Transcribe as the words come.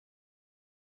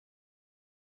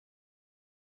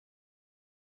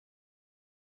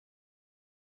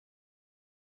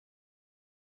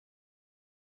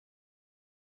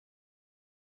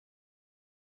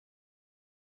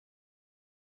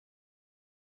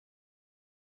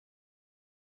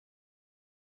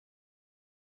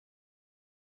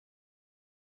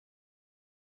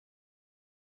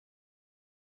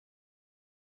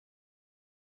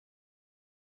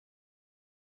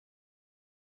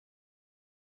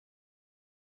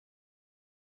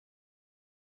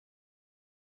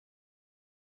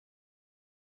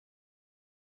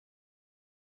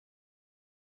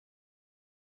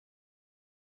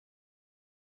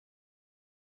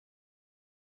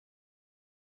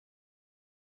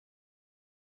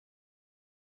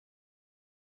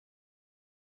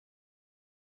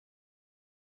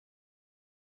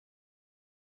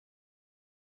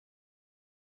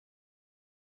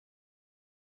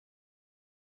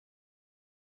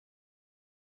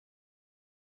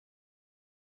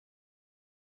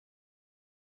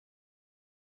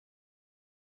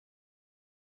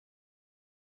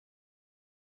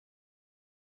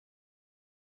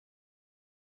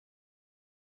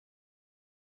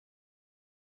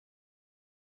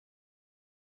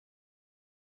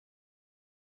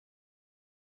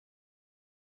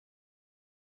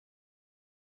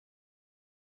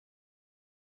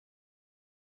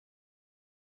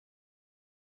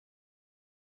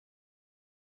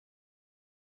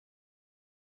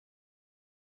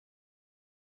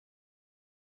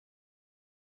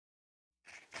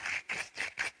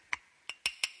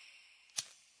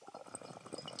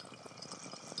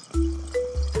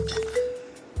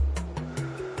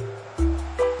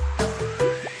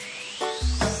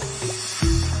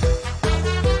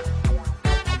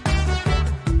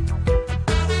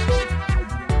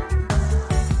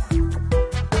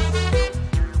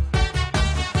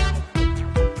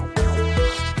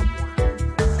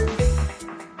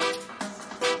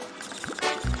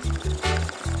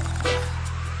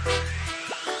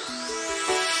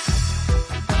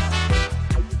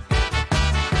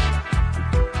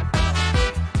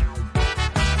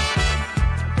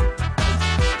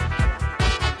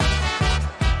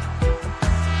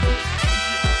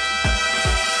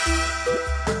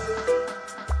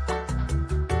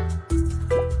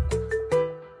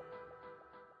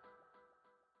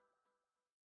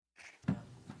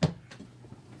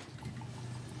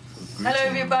Hello,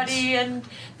 everybody, and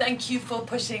thank you for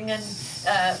pushing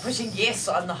yes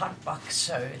on the Hot Box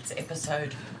Show. It's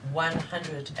episode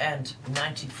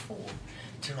 194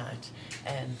 tonight,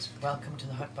 and welcome to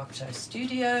the Hot Box Show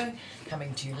studio,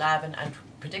 coming to you live and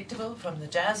unpredictable from the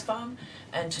Jazz Farm.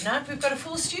 And tonight we've got a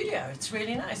full studio. It's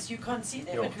really nice. You can't see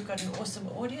them, but we've got an awesome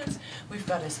audience. We've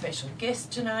got a special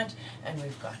guest tonight, and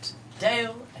we've got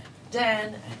Dale and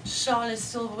Dan and Charles is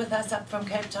still with us up from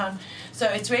Cape Town. So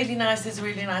it's really nice. There's a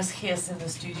really nice house in the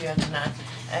studio tonight.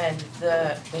 And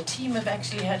the team have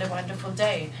actually had a wonderful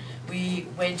day. We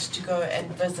went to go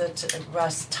and visit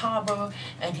Russ Tabo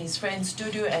and his friends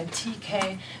Dudu and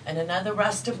TK and another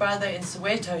Rasta brother in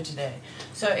Soweto today.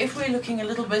 So if we're looking a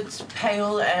little bit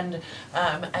pale and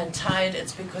tired,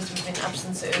 it's because we've been up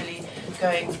since early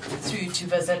going through to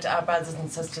visit our brothers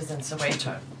and sisters in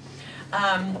Soweto.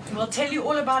 We'll tell you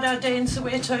all about our day in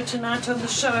Soweto tonight on the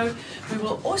show. We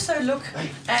will also look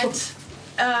at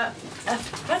a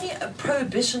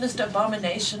prohibitionist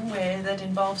abomination that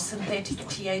involves synthetic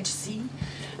THC,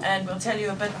 and we'll tell you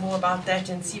a bit more about that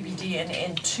in CBD and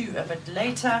N2 a bit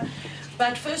later.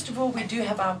 But first of all, we do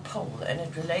have our poll, and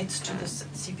it relates to this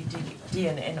CBD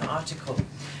and N article.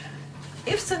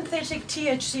 If synthetic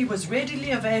THC was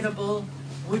readily available,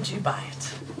 would you buy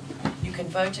it? You can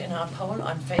vote in our poll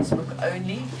on Facebook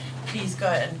only. Please go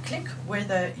and click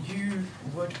whether you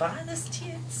would buy this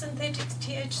synthetic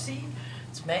THC.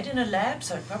 It's made in a lab,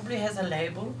 so it probably has a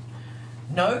label.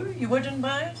 No, you wouldn't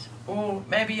buy it? Or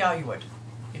maybe, yeah, you would.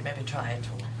 You'd maybe try it.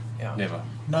 Or, yeah. Never.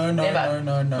 No.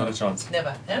 Not a chance.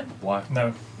 Never. No? Why?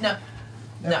 No.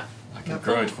 I can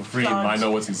grow it for free. I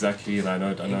know what's exactly, and I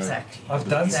know. Exactly. I've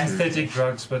done synthetic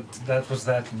drugs, but that was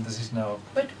that, and this is now.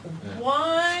 But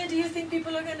why do you think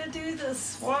people are going to do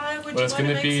this? Why would you want to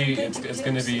make synthetic It's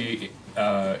going to be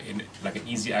in like an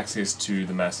easy access to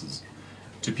the masses,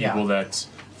 to people that,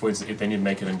 for instance, if they need to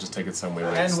make it and just take it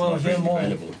somewhere where it's not really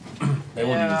available, they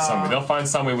will need it somewhere. They'll find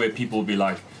somewhere where people will be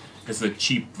like, it's a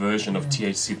cheap version of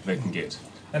THC that they can get.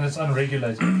 And it's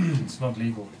unregulated. It's not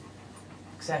legal.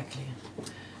 Exactly.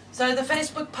 So the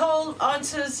Facebook poll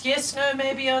answers yes, no,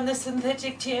 maybe on the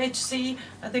synthetic THC.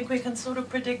 I think we can sort of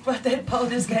predict what that poll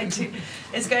is going to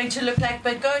look like.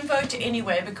 But go and vote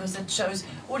anyway, because it shows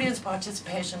audience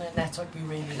participation, and that's what we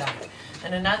really like.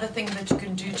 And another thing that you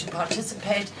can do to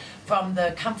participate from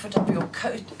the comfort of your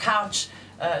couch,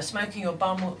 smoking your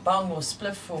bong or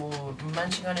spliff or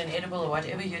munching on an edible or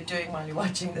whatever you're doing while you're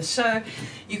watching the show,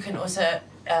 you can also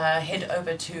head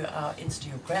over to our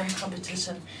Instagram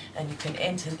competition, and you can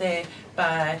enter there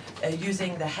by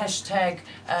using the hashtag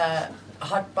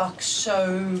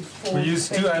HotBoxShow. We use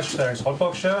two hashtags,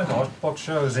 HotBoxShow and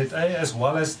HotBoxShowZA, as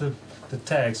well as the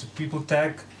tags. If people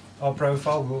tag our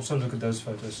profile, we'll also look at those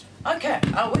photos. Okay,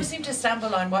 I always seem to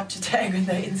stumble on what to tag in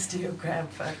the Instagram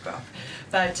photograph.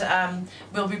 But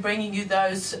we'll be bringing you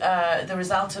those, the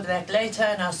results of that later,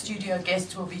 and our studio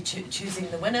guests will be choosing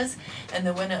the winners. And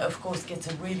the winner, of course, gets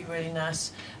a really, really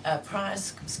nice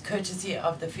prize, courtesy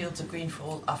of the Fields of Green for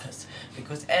All office.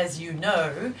 Because as you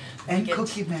know... And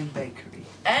Cookie Man Bakery.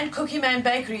 And Cookie Man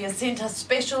Bakery has sent us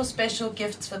special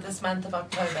gifts for this month of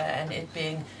October, and it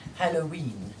being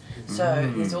Halloween.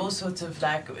 So there's all sorts of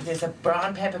there's a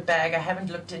brown paper bag. I haven't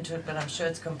looked into it, but I'm sure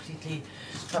it's completely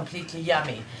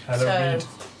yummy. Halloween.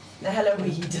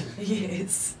 Halloween,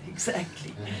 yes,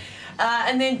 exactly.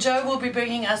 And then Jo will be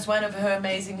bringing us one of her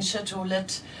amazing shit or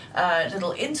lit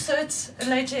little inserts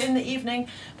later in the evening.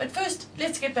 But first,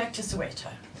 let's get back to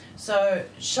Soweto. So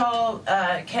Charles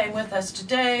came with us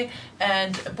today,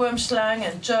 and Boomschlang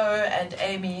and Joe and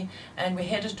Amy, and we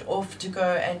headed off to go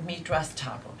and meet Russ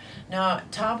Tabo. Now,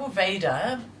 Tabo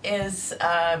Vader is,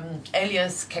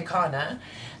 alias Kekana,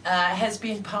 has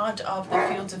been part of the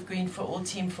Fields of Green for All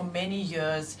team for many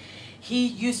years. He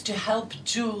used to help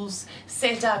Jules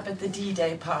set up at the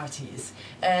D-Day parties.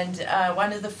 And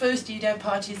one of the first D-Day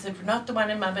parties, not the one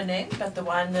in Mabaneng, but the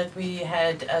one that we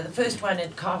had, the first one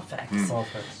in Carfax.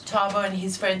 Tabo and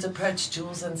his friends approached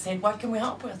Jules and said, what can we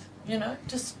help with? You know,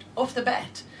 just off the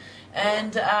bat.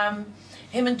 And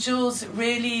him and Jules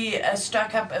really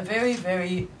struck up a very,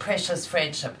 very precious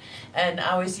friendship. And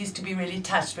I always used to be really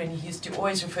touched when he used to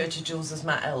always refer to Jules as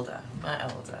my elder,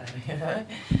 you know.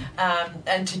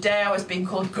 And today I was being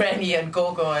called Granny and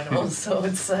Gogo and all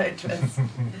sorts, so it was...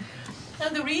 Now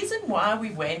the reason why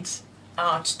we went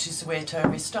out to Soweto,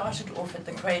 we started off at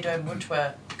the Credo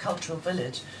Mutwa Cultural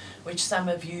Village, which some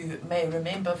of you may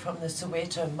remember from the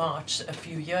Soweto March a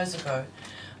few years ago.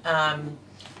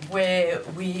 Where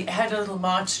we had a little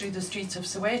march through the streets of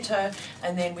Soweto,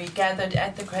 and then we gathered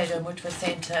at the Credo Mutwa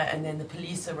Centre, and then the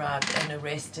police arrived and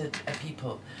arrested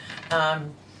people.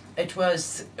 It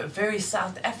was a very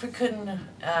South African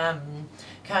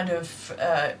kind of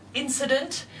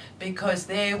incident, because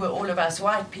there were all of us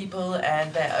white people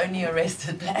and they only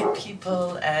arrested black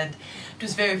people, and it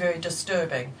was very, very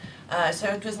disturbing. So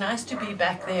it was nice to be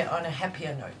back there on a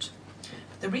happier note.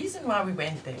 The reason why we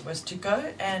went there was to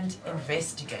go and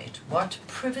investigate what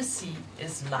privacy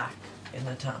is like in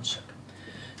the township.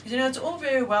 You know, it's all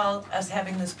very well us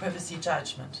having this privacy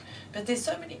judgment, but there's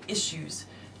so many issues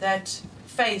that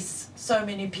face so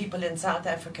many people in South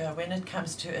Africa when it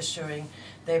comes to assuring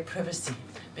their privacy,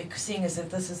 because seeing as that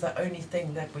this is the only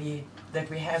thing that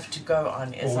we have to go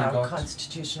on is our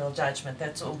constitutional judgment.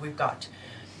 That's all we've got.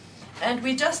 And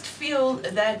we just feel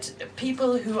that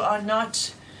people who are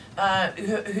not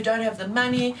who don't have the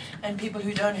money, and people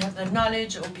who don't have the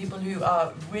knowledge, or people who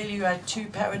are really too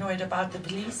paranoid about the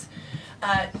police,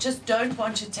 just don't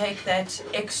want to take that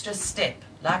extra step,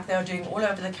 like they're doing all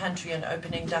over the country and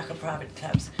opening Dagga private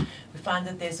clubs. We find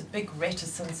that there's a big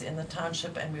reticence in the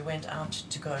township, and we went out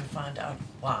to go and find out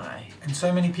why. And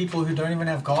so many people who don't even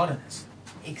have gardens.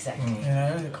 Exactly. You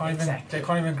know, they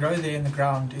can't even grow there in the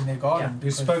ground in their garden.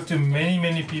 We spoke to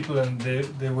many people, and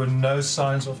there were no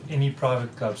signs of any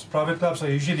private clubs. Private clubs are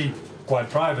usually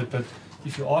quite private, but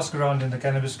if you ask around in the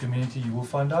cannabis community, you will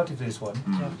find out if there's one.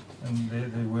 And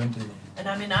there weren't any. And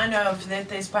I mean, I know of that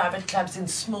there's private clubs in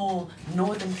small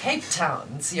northern Cape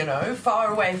towns, you know,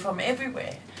 far away from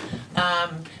everywhere.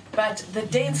 But the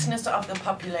denseness of the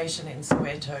population in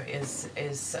Soweto is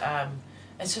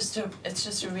it's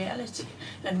just a reality.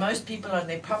 And most people on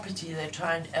their property, they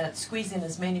try and squeeze in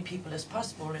as many people as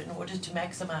possible in order to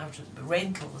maximize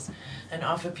rentals and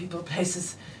offer people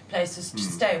places to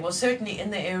stay. Well, certainly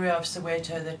in the area of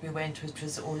Soweto that we went, which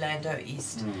was Orlando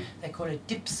East, they call it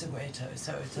Dip Soweto,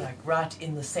 so it's like right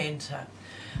in the center.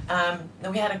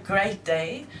 We had a great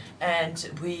day,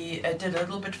 and we did a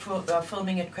little bit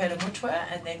filming at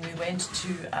Kwelamutwa, and then we went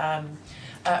to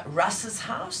Russ's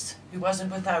house, who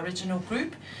wasn't with our original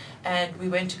group, and we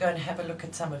went to go and have a look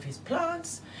at some of his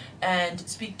plants and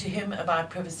speak to him about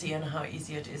privacy and how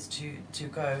easy it is to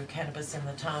grow cannabis in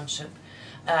the township.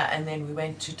 And then we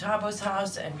went to Tabo's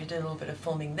house and we did a little bit of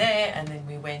filming there, and then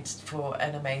we went for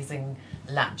an amazing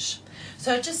lunch.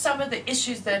 So just some of the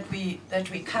issues that we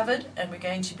covered, and we're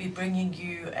going to be bringing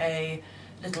you a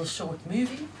little short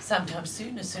movie sometime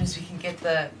soon as we can get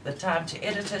the time to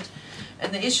edit it.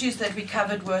 And the issues that we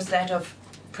covered was that of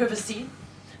privacy,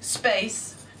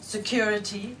 space,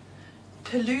 security,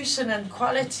 pollution and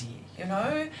quality. You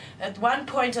know, at one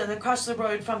point across the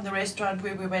road from the restaurant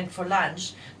where we went for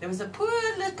lunch, there was a poor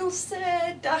little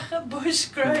sad Dagga bush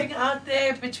growing out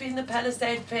there between the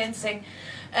palisade fencing,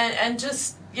 and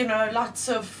just, you know, lots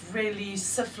of really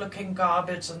stiff-looking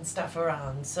garbage and stuff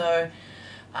around. So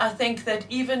I think that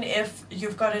even if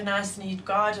you've got a nice neat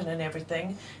garden and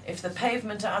everything, if the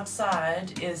pavement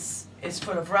outside is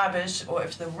full of rubbish, or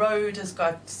if the road has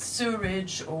got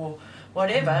sewage or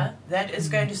whatever, that is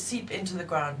going to seep into the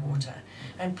groundwater.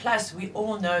 And plus, we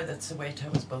all know that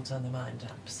Soweto was built on the mine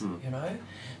dumps, you know.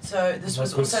 So this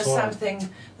was also something.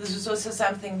 This was also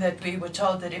something that we were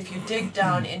told, that if you dig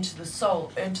down into the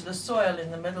soil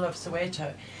in the middle of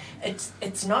Soweto,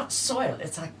 it's not soil.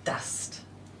 It's like dust.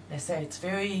 They say it's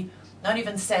very, not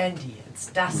even sandy.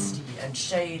 It's dusty and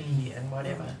shaly and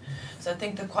whatever. So I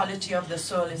think the quality of the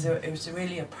soil is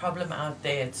really a problem out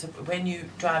there. It's when you're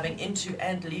driving into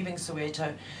and leaving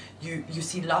Soweto, you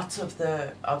see lots of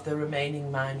the remaining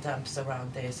mine dumps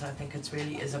around there. So I think it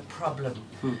really is a problem.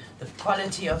 The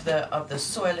quality of the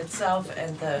soil itself,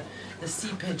 and the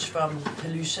seepage from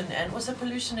pollution, and also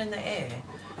pollution in the air.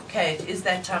 Okay, it is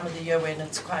that time of the year when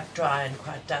it's quite dry and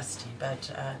quite dusty,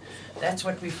 but that's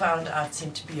what we found out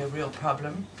seemed to be a real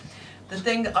problem. The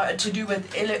thing to do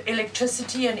with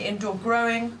electricity and indoor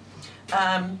growing,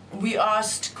 we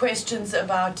asked questions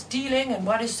about dealing and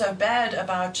what is so bad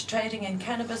about trading in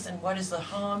cannabis, and what is the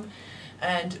harm,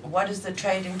 and what is the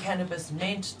trade in cannabis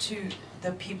meant to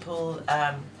the people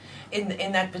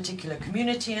in that particular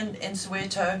community in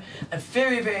Soweto. A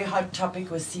very, very hot topic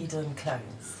was seeds and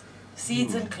clones.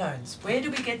 Seeds and clones. Where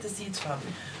do we get the seeds from?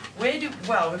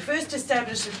 Well, we first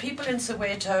established that people in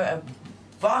Soweto, a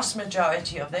vast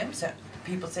majority of them, so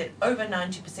people said over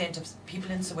 90% of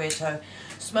people in Soweto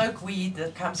smoke weed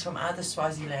that comes from either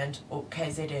Swaziland or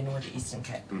KZN or the Eastern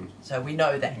Cape. So we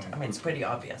know that. I mean, it's pretty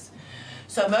obvious.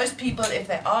 So most people, if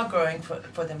they are growing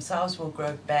for themselves, will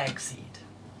grow bag seed.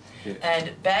 Yeah.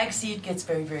 And bag seed gets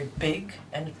very, very big,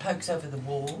 and it pokes over the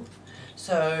wall.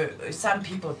 So some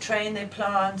people train their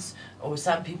plants, or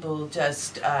some people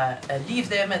just leave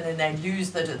them, and then they lose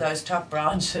those top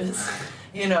branches,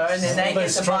 you know, and then they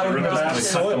get the bottom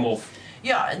branches.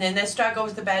 Yeah, and then they struggle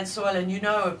with the bad soil, and you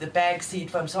know the bag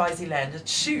seed from Swaziland, it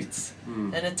shoots,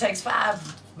 and it takes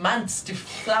 5 months to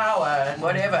flower and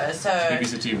whatever. So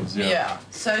yeah.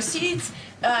 So seeds.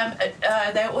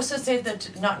 They also said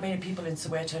that not many people in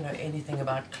Soweto know anything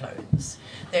about clones.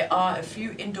 There are a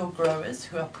few indoor growers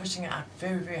who are pushing out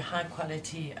very, very high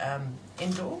quality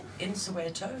indoor in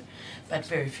Soweto, but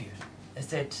very few. They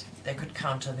said they could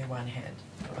count on their one hand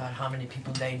about how many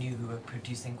people they knew who were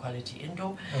producing quality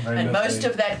indoor. And most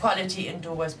of that quality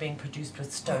indoor was being produced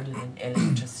with stolen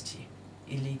electricity,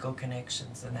 illegal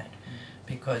connections and that,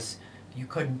 because you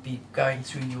couldn't be going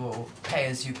through your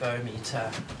pay-as-you-go meter.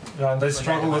 Yeah, and they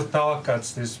struggle with power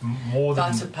cuts. There's more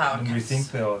than we think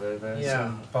there are.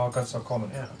 So power cuts are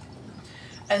common. Yeah.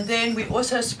 And then we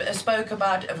also spoke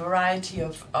about a variety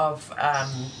of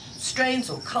strains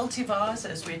or cultivars,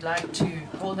 as we'd like to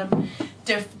call them,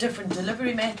 different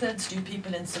delivery methods. Do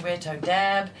people in Soweto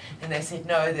dab? And they said,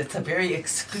 no, that's a very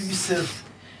exclusive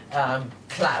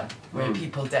club where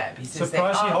people dab. He says it's a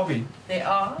pricey hobby. They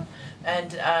are.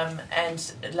 And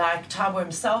like Thabo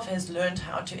himself has learned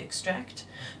how to extract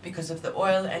because of the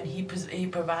oil, and he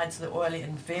provides the oil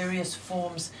in various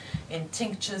forms, in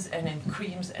tinctures and in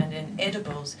creams and in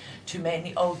edibles to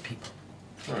mainly old people.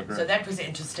 Oh, so that was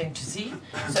interesting to see.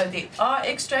 So there are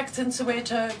extracts in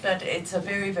Soweto, but it's a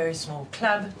very, very small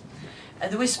club.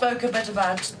 And then we spoke a bit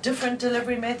about different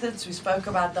delivery methods. We spoke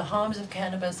about the harms of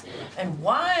cannabis and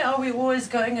why are we always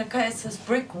going against this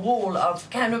brick wall of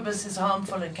cannabis is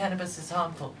harmful and cannabis is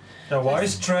harmful. So why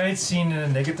is trade seen in a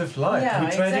negative light? Yeah,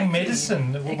 we're trading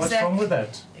medicine. What's wrong with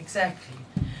that? Exactly.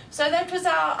 So that was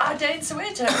our day in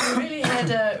Soweto. We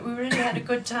really had a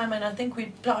good time, and I think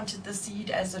we planted the seed,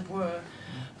 as it were,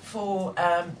 for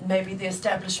maybe the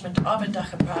establishment of a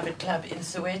Dagga private club in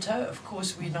Soweto. Of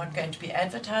course, we're not going to be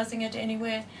advertising it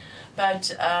anywhere,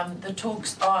 but the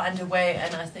talks are underway,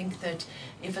 and I think that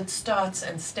if it starts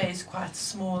and stays quite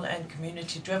small and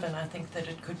community driven, I think that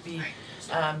it could be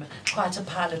quite a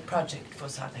pilot project for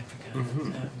South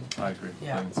Africa. I agree.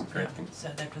 Yeah, it's a great thing. So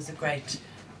that was a great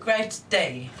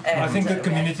day. I think the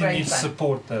community needs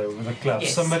support though with the club.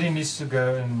 Yes. Somebody needs to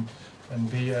go and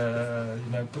be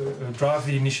drive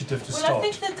the initiative to start.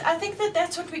 I think that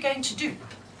that's what we're going to do.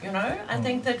 You know, I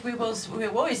think that we will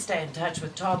always stay in touch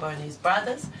with Thabo and his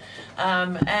brothers,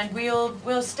 and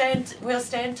we'll stay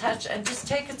in touch and just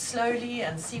take it slowly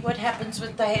and see what happens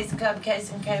with the Haze Club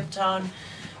case in Cape Town.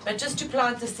 But just to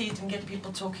plant the seed and get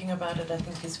people talking about it, I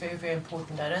think is very, very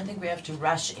important. I don't think we have to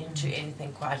rush into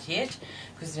anything quite yet,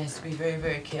 because it has to be very,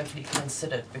 very carefully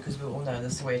considered, because we all know the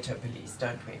Soweto police,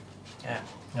 don't we? Yeah.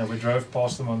 Yeah, we drove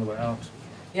past them on the way out.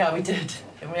 Yeah, we did.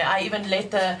 I even let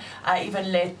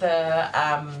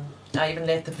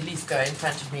the police go in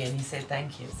front of me, and he said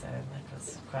thank you. So that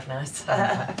was quite nice.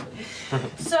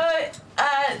 So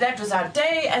that was our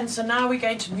day, and so now we're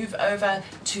going to move over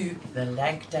to the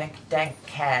Lank Dank Dank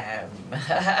Cam.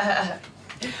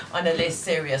 On a less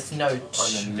serious note.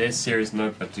 On a less serious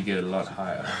note, but to get a lot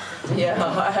higher.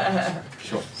 Yeah.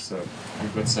 Sure. So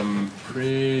we've got some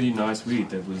pretty nice weed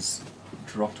that was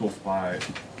dropped off by a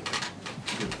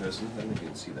good person. Let me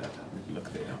get see that.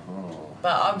 Look there. Oh.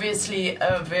 But obviously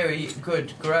a very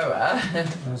good grower.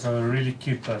 Those are really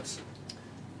cute buds.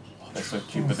 Oh, they're so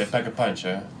cute, but they pack a punch,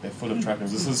 eh? They're full of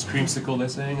trappings. This is creamsicle, they're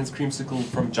saying. It's creamsicle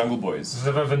from Jungle Boys. Does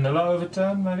it have a vanilla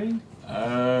overtone, maybe?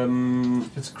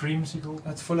 It's creamsicle.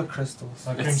 That's full of crystals.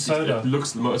 Like cream soda.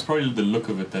 It's probably the look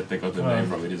of it that they got the name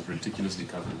from. It is ridiculously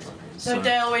covered. So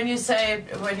Dale, when you say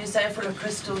full of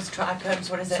crystals, trichomes,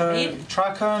 what does that mean?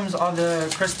 Trichomes are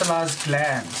the crystallized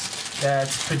glands that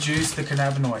produce the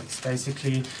cannabinoids.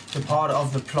 Basically, the part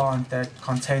of the plant that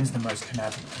contains the most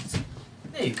cannabinoids.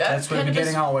 There you go. That's where we're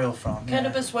getting our oil from.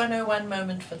 Cannabis 101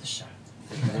 moment for the show.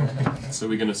 So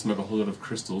we're going to smoke a whole lot of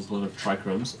crystals, a whole lot of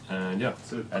trichromes, and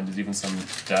and there's even some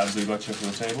dabs we've got here for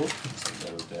the table.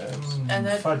 Some dabs. And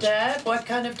that dab, what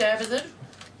kind of dab is it?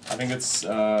 I think it's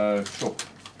sure.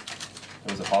 It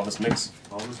was a harvest mix.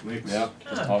 Harvest mix. Yeah,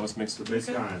 just harvest mix. The best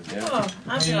kind. Yeah. Oh,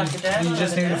 I do like a dab. You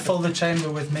just need to fill the chamber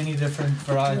with many different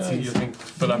varieties. You think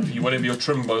fill up whatever your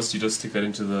trim was, you just stick that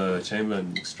into the chamber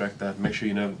and extract that. Make sure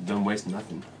you don't waste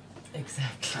nothing.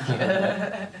 Exactly.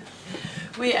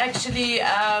 We actually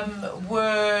had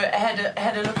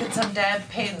a look at some dab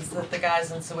pens that the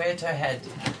guys in Soweto had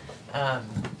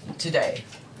today.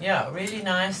 Yeah, really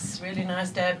nice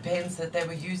dab pens that they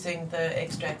were using, the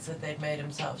extracts that they'd made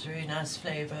themselves, really nice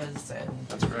flavors, and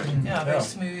that's great. Yeah, very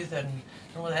smooth and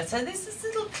all that. So there's this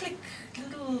little click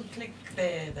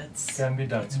there that's can be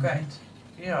done. That's great.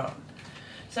 Yeah.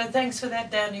 So thanks for that,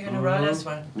 Dan. You're going to roll us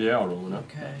one. Yeah, I'll roll one up.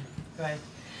 Okay, great.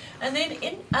 And then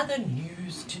in other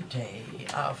news today,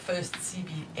 our first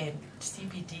CBDNN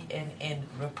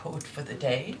report for the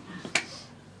day.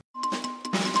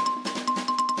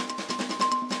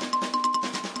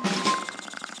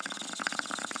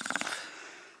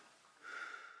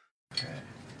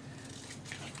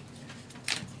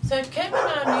 So it came on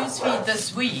our newsfeed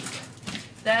this week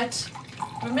that,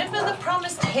 remember the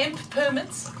promised hemp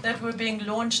permits that were being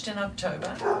launched in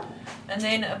October? And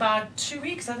then about 2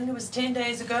 weeks, I think it was 10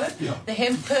 days ago, the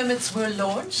hemp permits were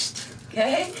launched,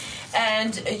 okay?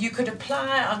 And you could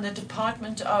apply on the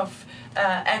Department of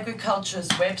Agriculture's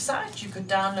website. You could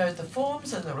download the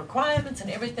forms and the requirements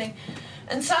and everything.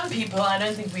 And some people, I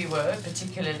don't think we were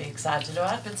particularly excited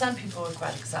about, but some people were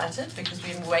quite excited because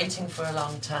we've been waiting for a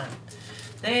long time.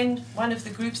 Then one of the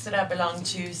groups that I belong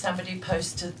to, somebody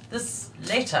posted this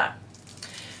letter.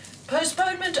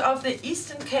 Postponement of the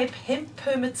Eastern Cape Hemp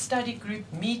Permit Study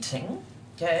Group meeting,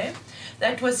 okay,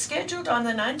 that was scheduled on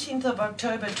the 19th of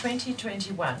October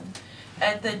 2021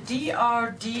 at the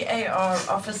DRDAR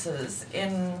offices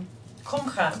in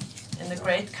Kumga in the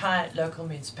Great Kai local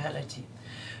municipality.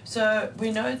 So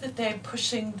we know that they're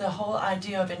pushing the whole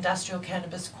idea of industrial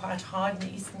cannabis quite hard in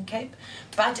the Eastern Cape,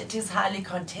 but it is highly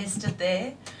contested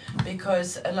there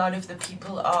because a lot of the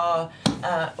people are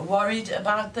worried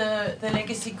about the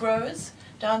legacy growers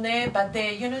down there. But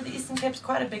there, you know, the Eastern Cape's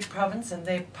quite a big province, and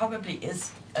there probably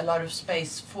is a lot of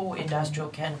space for industrial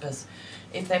cannabis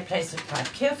if they place it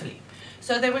quite carefully.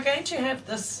 So they were going to have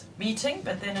this meeting,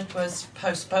 but then it was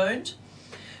postponed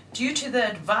due to the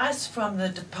advice from the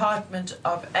Department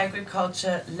of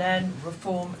Agriculture, Land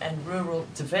Reform and Rural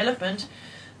Development,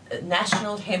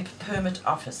 National Hemp Permit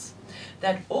Office,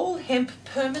 that all hemp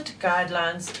permit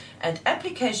guidelines and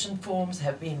application forms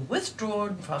have been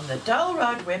withdrawn from the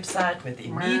Dalrod website with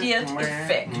immediate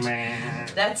effect.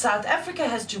 That South Africa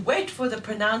has to wait for the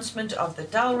pronouncement of the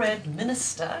Dalrod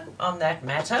minister on that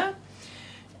matter.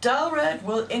 Dalrod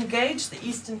will engage the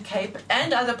Eastern Cape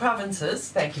and other provinces,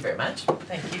 thank you very much,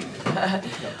 thank you,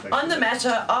 on the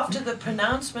matter after the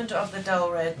pronouncement of the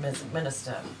Dalrod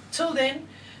minister. Till then,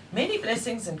 many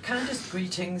blessings and kindest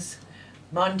greetings,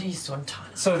 Mondi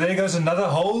Sontana. So there goes another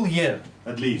whole year.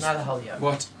 At least. Another whole year.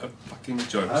 What a fucking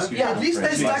joke. Yeah, at least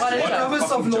they stuck to the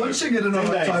promise of launching it in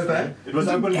October. It was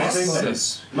open for 10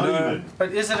 days. Not even.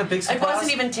 But is it a big surprise? It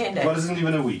wasn't even 10 days. It wasn't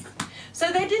even a week. So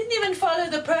they didn't even follow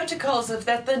the protocols of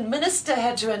that the minister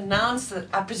had to announce that.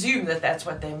 I presume that that's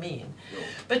what they mean.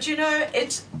 But you know,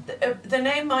 it's the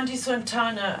name Mondi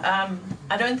Sontana,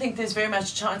 I don't think there's very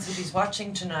much chance that he's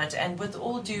watching tonight, and with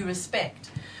all due respect,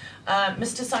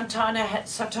 Mr.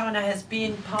 Sontana has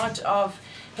been part of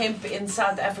hemp in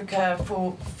South Africa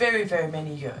for very, very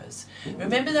many years.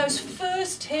 Remember those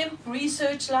first hemp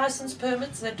research license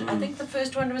permits that I think the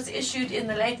first one was issued in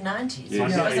the late 90s,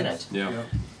 wasn't it? Yeah.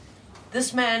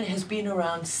 This man has been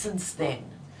around since then.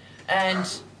 And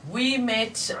we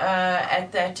met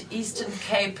at that Eastern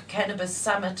Cape Cannabis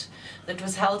Summit that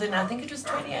was held in, I think it was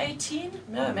 2018?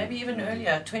 No, maybe even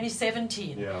earlier,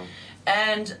 2017. Yeah.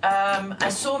 And I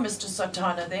saw Mr.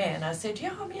 Sontana there, and I said,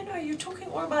 yeah, you know, you're talking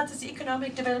all about this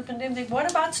economic development and everything.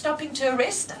 What about stopping to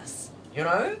arrest us, you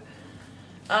know?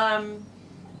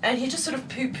 And he just sort of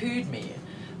poo-pooed me.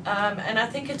 And I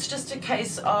think it's just a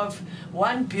case of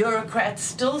one bureaucrat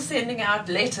still sending out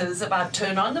letters about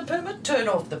turn on the permit, turn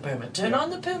off the permit, turn on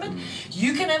the permit.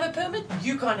 You can have a permit,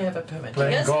 you can't have a permit.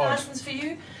 Here's a license for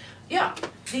you. Yeah,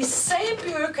 these same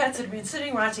bureaucrats have been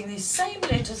sitting writing these same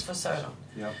letters for so long.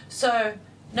 Yeah. So,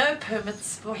 no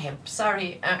permits for hemp.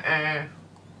 Sorry,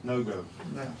 No go.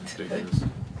 No. Ridiculous.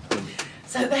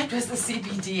 So that was the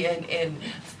CBDNN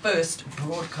first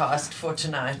broadcast for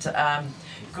tonight.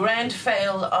 Grand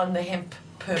fail on the hemp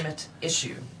permit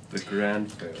issue. The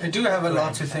grand fail. They do have a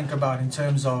lot to think about in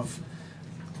terms of,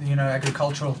 you know,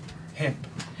 agricultural hemp.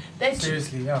 They do.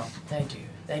 Seriously, yeah.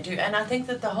 They do. And I think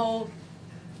that the whole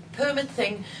permit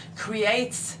thing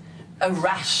creates a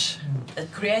rush.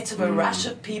 It creates a rush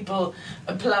of people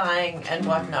applying and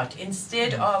whatnot.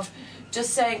 Instead of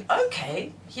just saying,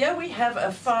 okay, here we have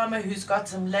a farmer who's got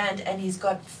some land and he's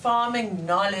got farming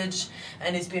knowledge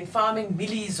and he's been farming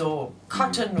millies or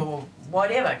cotton or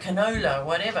whatever, canola,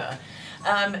 whatever.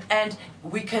 And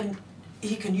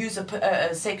he can use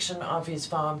a section of his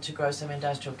farm to grow some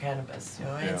industrial cannabis, you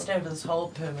know, instead of this whole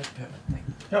permit thing.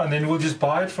 Yeah, and then we'll just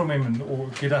buy it from him or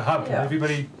get a hub. Yeah. And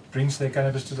everybody brings their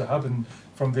cannabis to the hub, and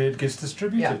from there it gets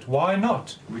distributed. Yeah. Why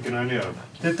not? We can only hope.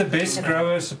 Let the best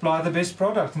grower supply the best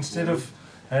product instead of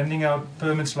handing out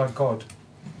permits like God.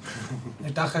 Die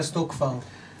dag is stokval.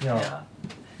 Ja.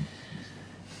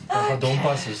 Okay.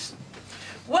 Donpasses.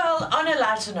 Well, on a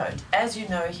lighter note, as you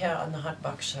know here on the Hot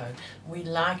Box Show, we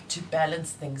like to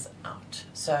balance things out.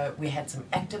 So we had some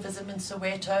activism in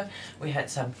Soweto, we had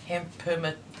some hemp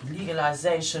permit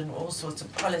legalization, all sorts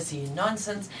of policy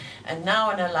nonsense, and now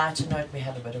on a lighter note we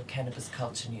have a bit of cannabis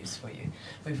culture news for you.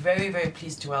 We're very, very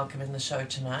pleased to welcome in the show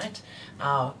tonight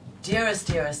our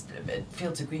dearest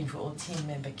Fields of Green for All team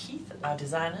member Keith, our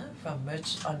designer from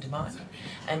Merch on Demand,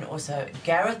 and also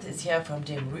Gareth is here from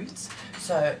Dem Roots.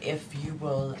 So if you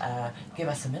will give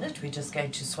us a minute, we're just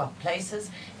going to swap places,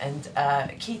 and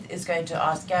Keith is going to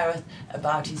ask Gareth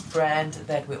about his brand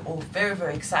that we're all very,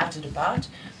 very excited about,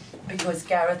 because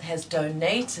Gareth has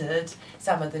donated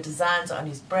some of the designs on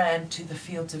his brand to the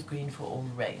Fields of Green for All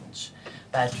range.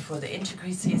 But for the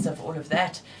intricacies of all of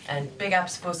that, and big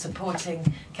ups for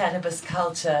supporting cannabis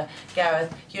culture,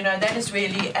 Gareth, you know, that is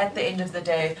really, at the end of the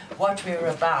day, what we're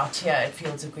about here at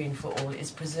Fields of Green for All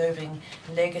is preserving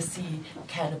legacy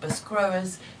cannabis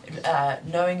growers,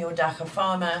 knowing your Dagga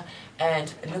farmer,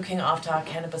 and looking after our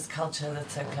cannabis culture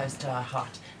that's so close to our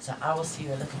heart. So I will see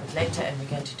you a little bit later, and we're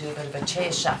going to do a bit of a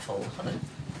chair shuffle.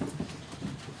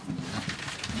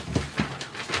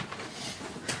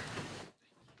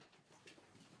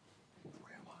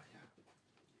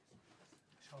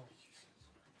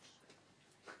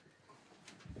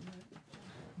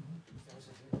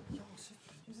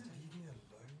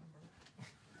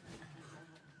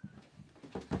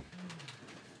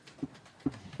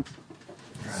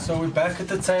 So we're back at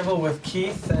the table with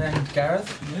Keith and Gareth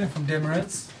from Dem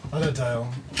Roots. Hello, Dale.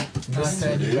 Nice to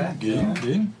have you back.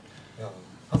 Good. Yeah.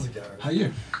 How's it going? How are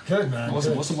you? Good, man.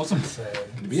 Awesome, Good. awesome. So,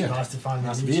 Good to be it's here. nice to finally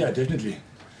Nice to meet be you. here, definitely.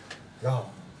 Yeah.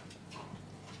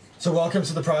 So welcome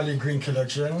to the Proudly Green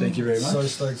collection. Thank you very much. So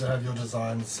stoked to have your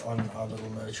designs on our little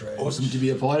merch range. Awesome to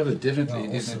be a part of it, definitely,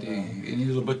 Yeah, awesome, definitely. Any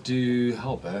little bit to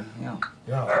help, eh? Yeah.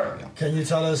 Yeah. Can you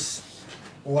tell us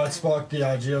what sparked the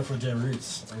idea for Dem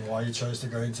Roots and why you chose to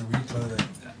go into weed clothing?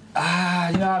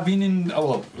 You know, I've been in,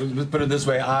 let's put it this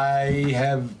way, I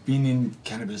have been in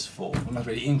cannabis for, well, not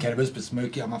really in cannabis, but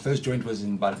smoking. My first joint was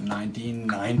in about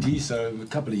 1990, so a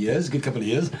good couple of years.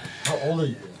 How old are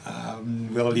you?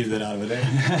 We'll leave that out of it,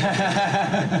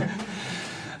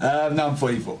 eh? Now I'm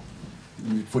 44.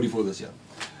 44 this year.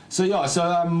 So yeah, I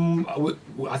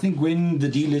think when the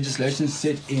delegalization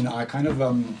set in, I kind of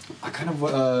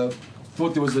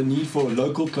thought there was a need for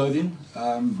local clothing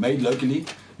made locally,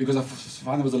 because I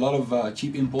found there was a lot of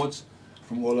cheap imports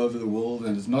from all over the world,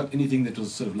 and it's not anything that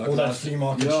was sort of localized. All that flea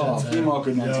market shit. Flea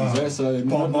market nonsense. Yeah. Yeah. So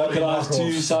not localized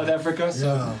to South Africa. So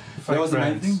Yeah. that was the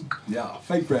main brands. thing. Yeah,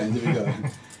 fake brands. There we go.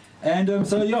 And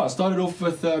so yeah, I started off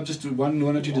with just one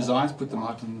or two designs, put them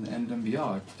out, and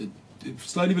yeah, it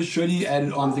slowly but surely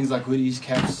added on things like hoodies,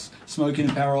 caps, smoking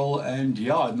apparel, and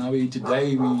yeah, now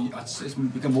today it's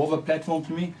become more of a platform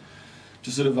for me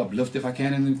to sort of uplift if I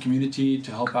can in the community, to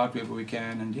help out wherever we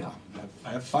can, and yeah,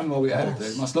 have fun while we're at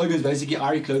it. My slogan is basically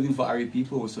Ari clothing for Ari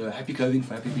people, so happy clothing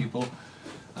for happy people.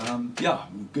 Yeah,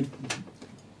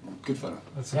 good fun.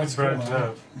 That's a good brand to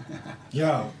have.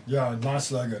 Yeah, nice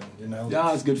slogan, you know.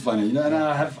 Yeah, it's good fun, you know, and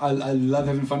I love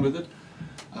having fun with it.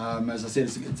 As I said,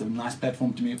 it's a nice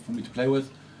platform for me to play with,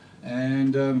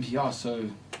 and yeah, so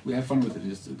we have fun with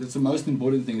it. That's the most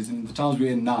important thing. Is in the times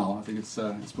we're in now, I think it's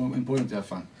important to have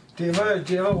fun. Do you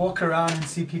ever walk around and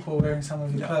see people wearing some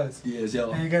of your clothes? Yes, yeah.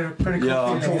 And you get a pretty cool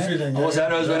feeling. Cool eh? feeling. I was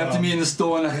went up to me in the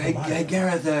store and like, hey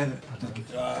Gareth,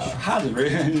 how's it,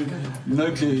 really?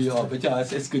 No clue, yeah, but yeah,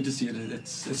 it's good to see it.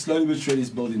 It's slowly but surely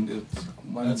it's building.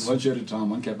 It's one shirt at a time,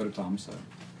 one cap at a time. So.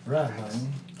 Right,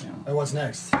 man. Yeah. And what's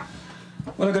next?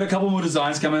 Well, I've got a couple more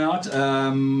designs coming out.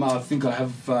 I think I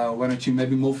have one or two,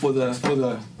 maybe more for the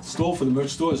store, for the merch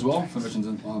store as well, for Merch in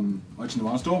the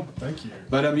Wine store. Thank you.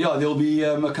 But yeah, there'll be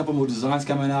a couple more designs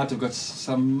coming out. I've got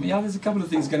there's a couple of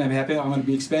things going to happen. I'm going to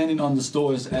be expanding on the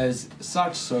stores as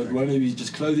such, so it won't be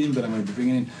just clothing, but I'm going to be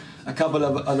bringing in a couple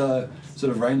of other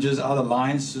sort of ranges, other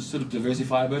lines to sort of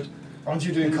diversify a bit. Aren't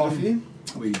you doing coffee?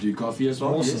 We do coffee as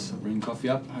well. Awesome. Yes, bring coffee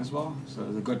up as well. So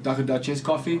they've got Dagga Duchess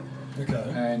coffee. Okay.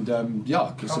 And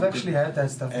yeah, I've actually had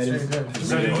that stuff. It's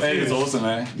very good. It's awesome,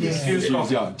 eh? Yeah.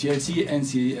 Yeah, THC and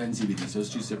CBD, so it's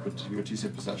two separate. We got two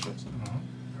separate sachets.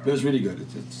 But it's really good.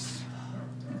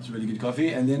 It's really good coffee.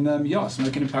 And then yeah,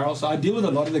 smoking apparel. So I deal with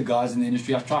a lot of the guys in the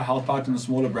industry. I try to help out in the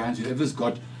smaller brands. Whoever's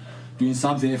got doing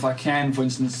something, if I can, for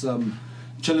instance.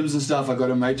 Chillums and stuff, I got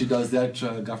a mate who does that,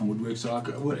 guy from Woodwork, so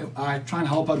I try and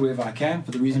help out wherever I can, for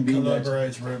the reason being that...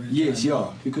 Collaborate wherever you Yes, can.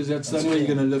 yeah, because that's the only way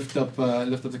you're going to lift up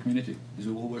the community, is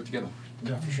we all work together.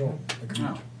 Yeah, for sure. Agreed.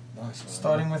 Yeah. Nice.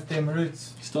 Starting with Dem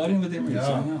Roots. Starting with them roots,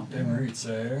 Yeah, yeah. Dem Roots,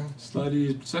 eh?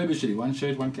 Slowly but surely, one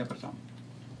shirt, one cap at a time.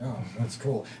 Yeah, that's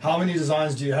cool. How many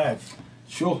designs do you have?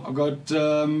 Sure, I've got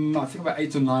I think about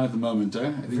 8 or 9 at the moment.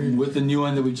 I think with the new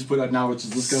one that we just put out now, which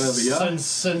is this guy over here.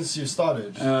 Since you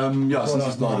started. Yeah, since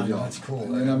I started. Yeah, that's cool.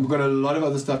 And we've got a lot of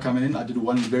other stuff coming in. I did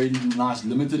one very nice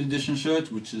limited edition shirt,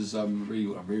 which is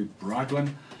really a very bright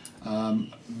one.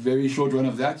 Very short run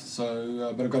of that.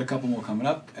 So, but I've got a couple more coming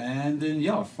up, and then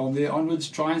yeah, from there onwards,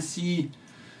 try and see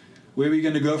where we're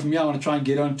going to go from here. I want to try and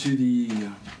get onto the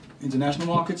international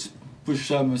markets. Push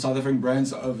South African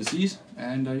brands overseas,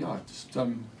 and yeah, just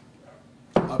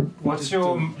What's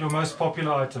your most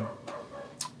popular item?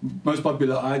 most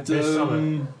popular item? Best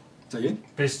seller. Say again?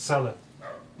 Best seller.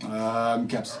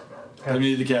 Caps.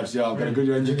 Only the caps. Yeah, I've got a good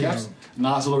range of caps.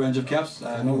 Nice little range of caps.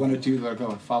 Not 1 or 2. I've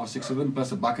got 5 or 6 of them,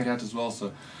 plus a bucket hat as well.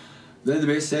 So they're the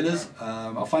best sellers.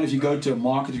 I find if you go to a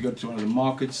market, you go to one of the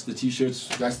markets, the t-shirts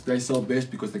they sell best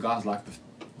because the guys like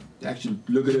they actually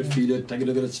look at it, feel it, take a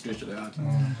look at it, stretch it out.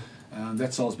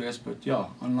 That sells best, but yeah,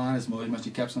 online is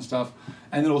mostly caps and stuff,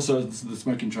 and then also the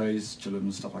smoking trays,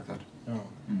 chillums, stuff like that. Oh.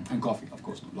 And coffee, of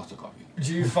course, lots of coffee.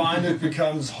 Do you find it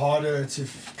becomes harder to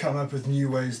come up with new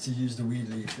ways to use the weed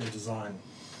leaf in design?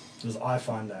 Because I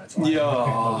find that. The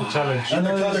challenge. And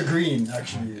the colour green,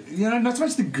 actually. You know, not so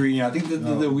much the green. I think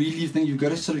the weed leaf thing, you've got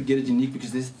to sort of get it unique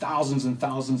because there's thousands and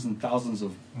thousands and thousands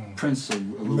of prints of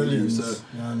Millions.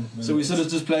 Millions. So we sort of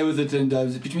just play with it, and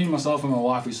between myself and my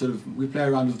wife, we play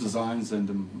around with designs, and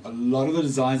a lot of the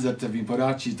designs that have been put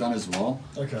out, she's done as well.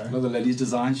 Okay. A lot of the ladies'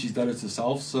 designs, she's done it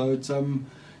herself. So it's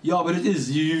yeah, but it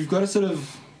is you've got to sort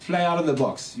of play out of the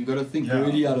box. You've got to think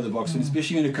really out of the box, and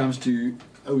especially when it comes to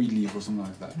a weed leaf or something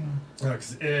like that. Yeah,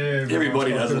 'cause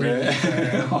Everybody does it.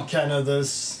 Canada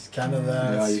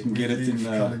that. Yeah, you can get it in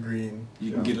colour green.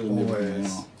 You can get it in everywhere.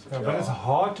 Yeah, but it's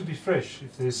hard to be fresh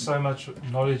if there's so much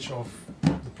knowledge of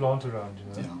the plant around, you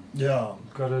know. Yeah.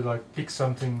 You've got to like pick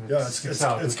something that Yeah, sticks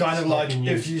out. it's kind of like not in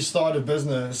if use. you start a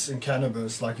business in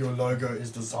cannabis, like your logo is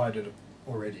decided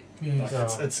already. Like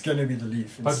it's going to be the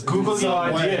leaf. But Google your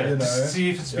idea, you know. see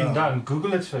if it's been done.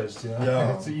 Google it first, you know.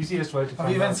 Yeah. It's the easiest way to find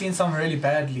I've even out. seen some really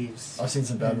bad leaves. I've seen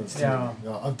some bad ones too. Yeah.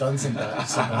 I've done some bad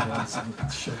ones.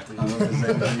 Shit, dude.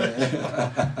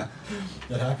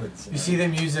 That happens. You see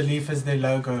them use a leaf as their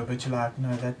logo, but you're like,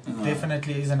 no, that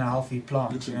definitely isn't a healthy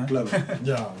plant. It's You know? clever.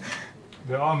 Yeah.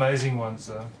 There are amazing ones,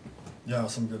 Yeah,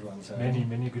 some good ones.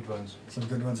 many good ones. Some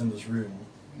good ones in this room.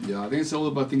 Yeah, I think it's all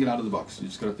about thinking out of the box. You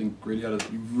just got to think really out of.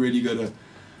 You really got to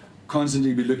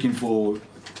constantly be looking for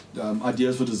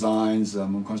ideas for designs.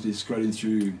 I'm constantly scrolling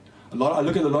through a lot. I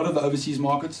look at a lot of the overseas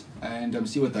markets and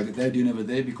see what they're doing over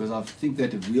there, because I think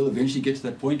that we'll eventually get to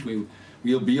that point where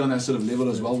we'll be on that sort of level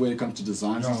as well when it comes to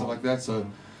designs and stuff like that. So.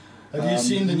 Have you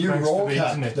seen the new thanks to raw the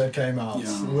cap internet. that came out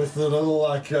with the little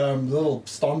little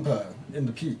stomper in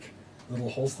the peak, little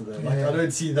holster there? Like I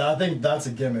don't see that. I think that's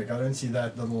a gimmick. I don't see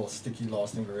that little sticky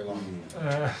lasting very long.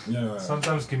 You know,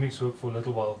 Sometimes gimmicks work for a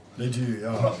little while. they do.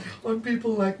 Yeah. On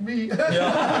people like me.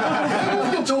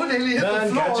 Yeah. Don't nearly hit the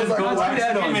floor. I was like, It's "What's like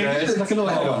that?" add-ons, it's like little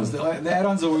add-ons. The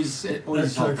add-ons always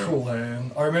That's so help. cool,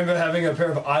 man. I remember having a pair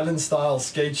of island-style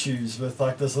skate shoes with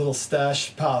like this little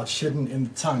stash pouch hidden in the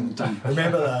tongue.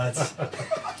 Remember that?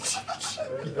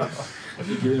 I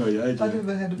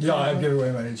never had a Yeah, I'm giving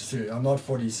away my age too. I'm not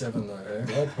 47 though. Eh?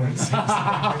 What? 26.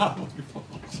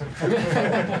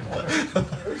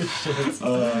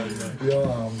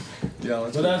 Yeah,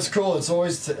 but that's cool. It's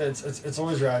always it's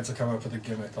always rad to come up with a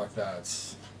gimmick like that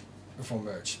for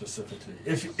merch specifically.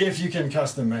 If you can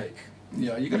custom make.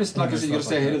 Yeah, you got to, like I said, you got to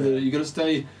stay ahead of the. You got to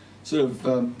stay sort of.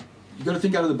 You got to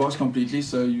think out of the box completely.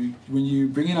 So when you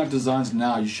bring in out designs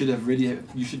now, you should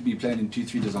be planning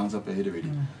 2-3 designs up ahead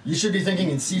already. You should be thinking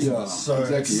in seasons. Yeah, so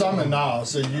exactly, it's summer now.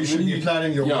 So you should be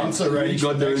planning your winter you range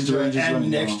got for the next winter year ranges and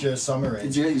running next now. year's summer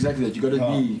range. Yeah, exactly that. You got to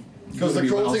be. Because the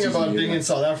cool thing about being in in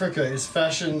South Africa is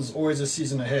fashion's always a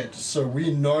season ahead. So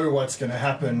we know what's going to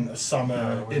happen a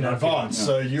summer in advance. Yeah.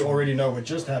 So you already know what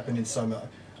just happened in summer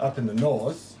up in the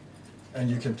north, and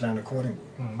you can plan accordingly.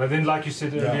 But then, like you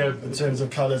said earlier, in terms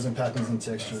of colours and patterns and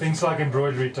textures. things like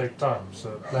embroidery take time, so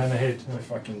plan ahead. They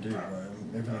fucking do, bro.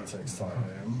 Everything takes time,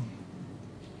 man.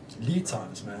 Lead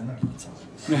times, man. Lead times.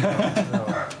 You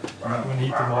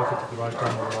need the market at the right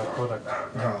time or the right product.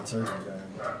 Yeah, totally, man.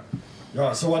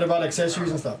 Yeah, so what about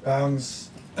accessories and stuff? Bongs?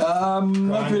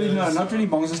 Not really, no, Grinders. not really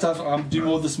bongs and stuff. Do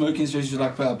more of the smoking strategies,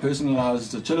 like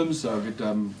personalized chillums. So I get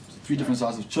 3 different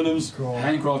sizes of chillums, Cool.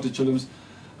 handcrafted chillums,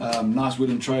 nice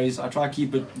wooden trays. I try to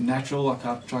keep it natural. I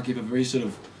try to keep a very sort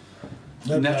of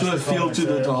natural plastic feel to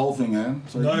products, the whole thing.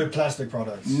 So no plastic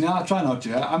products. No, I try not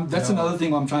to. That's another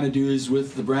thing I'm trying to do is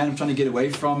with the brand. I'm trying to get away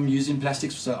from using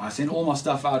plastics. So I send all my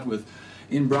stuff out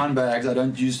in brown bags. I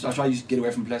try to get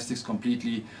away from plastics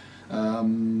completely.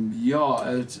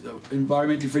 It's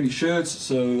environmentally friendly shirts,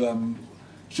 so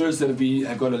shirts that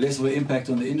have got a less of an impact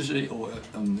on the industry or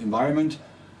on the environment.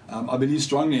 I believe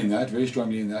strongly in that, very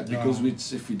strongly in that, because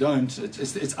if we don't,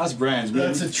 it's us brands.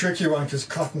 That's a tricky one because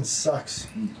cotton sucks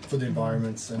for the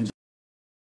environment. And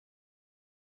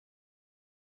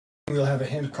we'll have a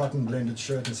hemp cotton blended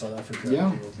shirt in South Africa. Yeah.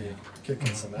 We'll be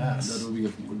kicking some ass. That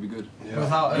would be good. Yeah.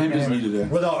 Without hemp is needed there.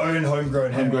 With our own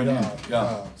homegrown hemp.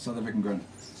 Yeah. South African grown.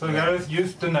 So Gareth,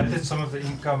 you've donated some of the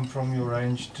income from your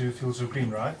range to Fields of Green,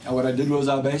 right? And what I did was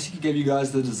I basically gave you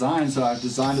guys the design, so I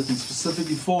designed it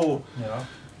specifically for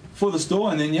the store,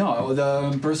 and then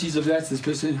the proceeds of that, this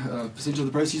percentage of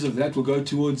the proceeds of that will go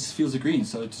towards Fields of Green,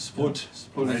 so to support.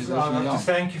 I have to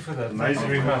thank you for that. Thank you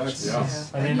very much.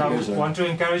 And then I want to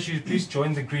encourage you to please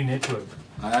join the Green Network.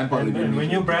 I am part of the Green Network. When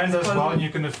your brand does well, you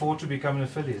can afford to become an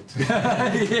affiliate.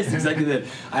 Yes, exactly that.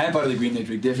 I am part of the Green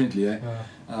Network, definitely.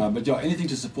 But anything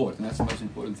to support, and that's the most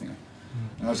important thing.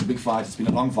 I know it's a big fight, it's been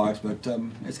a long fight, but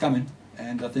it's coming.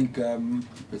 And I think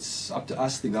it's up to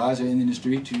us, the guys who are in the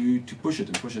industry, to push it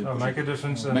and push it. Make a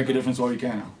difference. Make a difference while you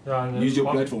can. Use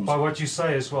your platforms. By what you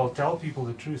say as well, tell people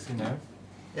the truth, you know.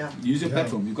 Use your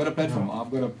platform. You've got a platform. I've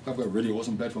got a really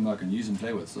awesome platform that I can use and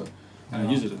play with. So, and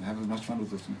I use it and have as much fun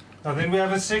with it. Now then we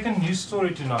have a second news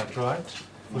story tonight, right?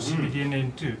 For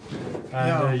CBDNN too.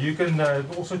 And you can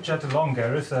also chat along,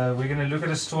 Gareth. We're going to look at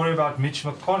a story about Mitch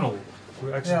McConnell,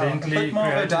 who accidentally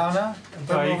created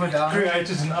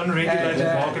an unregulated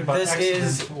market by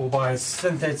accident or by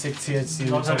synthetic THC.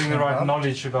 Not having the right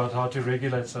knowledge about how to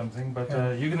regulate something. But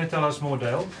you're going to tell us more,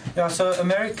 Dale. Yeah, so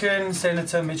American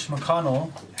Senator Mitch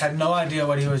McConnell had no idea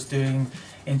what he was doing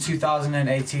in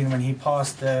 2018 when he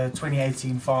passed the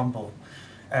 2018 Farm Bill.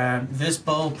 This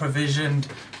bill provisioned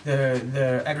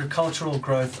the agricultural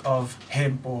growth of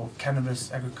hemp or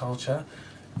cannabis agriculture.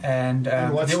 And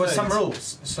there were some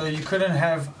rules, so you couldn't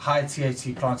have high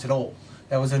THC plants at all.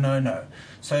 That was a no-no.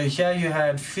 So here you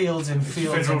had fields and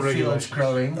fields and fields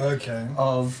growing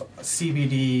of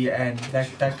CBD and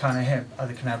that kind of hemp,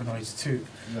 other cannabinoids too.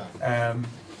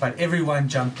 But everyone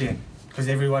jumped in because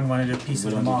everyone wanted a piece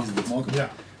of the market.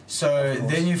 So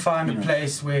then you find a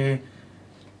place where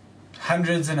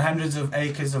hundreds and hundreds of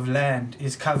acres of land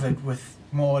is covered with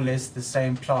more or less the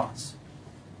same plants,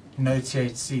 no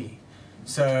THC.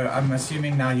 So I'm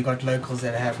assuming now you got locals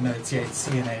that have no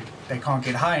THC and they can't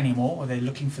get high anymore, or they're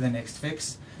looking for the next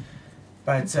fix.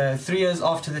 But 3 years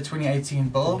after the 2018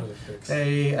 bill,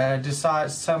 they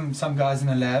some guys in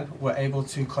the lab were able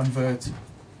to convert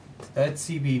that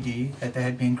CBD that they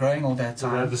had been growing all that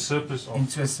time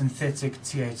into a synthetic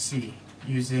THC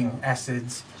using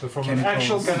acids. So from an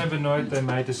actual cannabinoid, they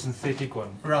made a synthetic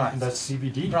one. Right. And that's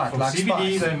CBD. Right. From like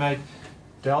CBD, spice. they made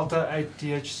Delta 8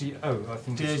 THCO, I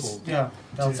think it's called. Yeah,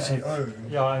 Delta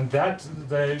 8. Yeah, and that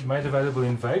they made available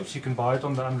in vapes. You can buy it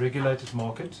on the unregulated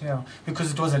market. Yeah,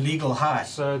 because it was a legal high.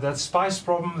 So that spice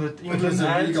problem that England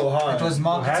had, it was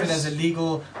marketed as a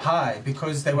legal high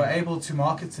because they were able to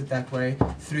market it that way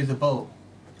through the bill.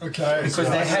 Okay. Because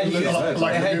they had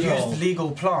used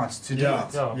legal plants to do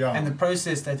it. Yeah. And the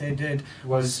process that they did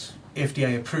was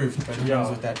FDA approved, but who knows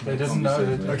what that they means. didn't know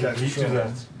that it lead to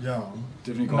that. Yeah.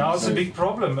 Now it's a big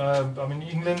problem. I mean,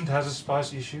 England has a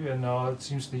spice issue, and now it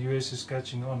seems the US is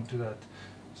catching on to that.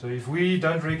 So if we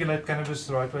don't regulate cannabis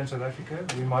the right way in South Africa,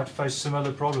 we might face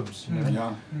similar problems. You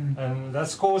know? And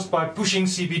that's caused by pushing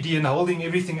CBD and holding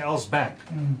everything else back.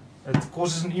 It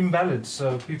causes an imbalance,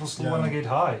 so people still want to get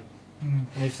high.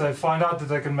 And if they find out that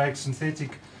they can make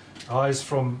synthetic highs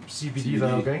from CBD, they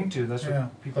are going to. That's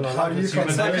what people are. How do you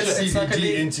convert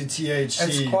CBD into THC?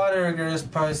 It's quite a rigorous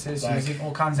process using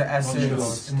all kinds of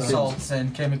acids and salts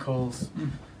and chemicals.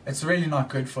 It's really not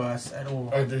good for us at all.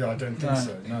 I don't think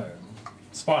so. No.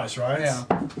 Spice, right? Yeah.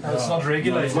 It's not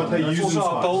regulated. What they use in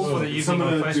spice.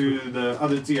 Similar to the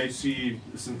other THC,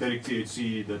 synthetic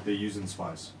THC that they use in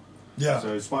spice. Yeah.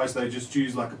 So spice, they just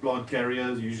choose like a plant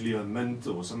carrier, usually a mint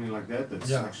or something like that.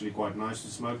 That's actually quite nice to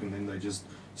smoke, and then they just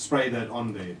spray that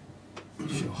on there,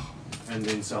 and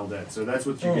then sell that. So that's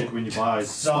what you get when you buy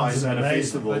spice at a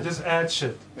festival. They just add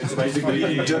shit. It's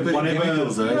basically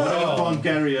whatever plant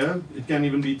carrier. It can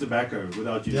even be tobacco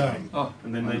without you knowing.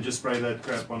 And then they just spray that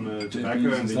crap on the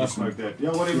tobacco, and then you smoke that.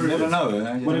 Yeah, whatever it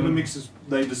is. Whatever mixes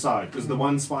they decide, because the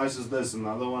one spice is this, and the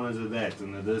other one is a that,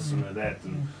 and a this and a that,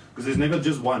 and because there's never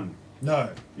just one.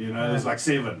 No. You know, there's like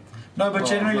 7. No, but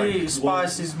generally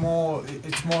spice is more.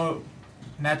 It's more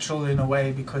natural in a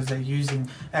way because they're using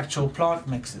actual plant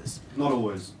mixes. Not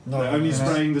always. They're only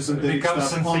spraying the synthetic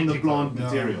stuff on the plant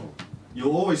material.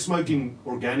 You're always smoking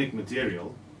organic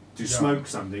material to smoke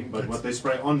something, but what they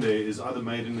spray on there is either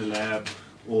made in the lab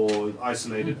or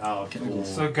isolated out. Or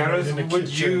So Gareth, would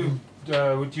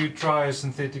you try a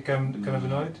synthetic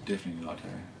cannabinoid? Definitely not.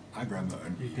 I grow my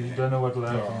own. You don't know what will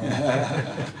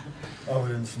happen. I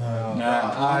wouldn't know.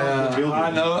 No,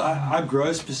 I know. I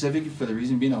grow specifically for the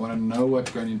reason being I want to know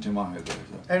what's going into my herb.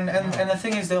 And the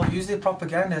thing is, they'll use their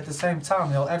propaganda at the same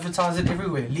time. They'll advertise it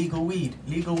everywhere. Legal weed,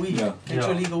 legal weed. Yeah. Get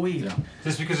your legal weed. Yeah.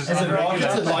 Just because it's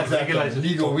unregulated, like that, regulated.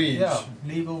 legal weed. Yeah,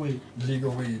 legal weed.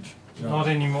 Legal weed. Yeah. Not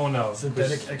anymore now.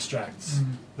 Synthetic extracts.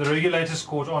 The regulators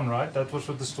caught on, right? That was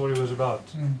what the story was about.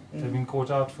 Mm. They've been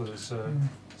caught out for this, so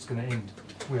it's going to end.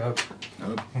 We hope.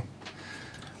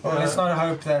 Well, let's not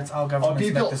hope that our government. Are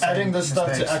people adding this stuff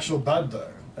mistakes. to actual bud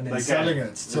though, and then selling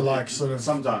it to like sort of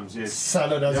sometimes, yes,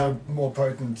 sell it as a more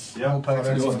potent, more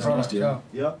potent product?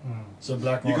 Yeah. So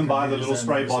black. You can buy the little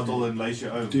spray bottle and lace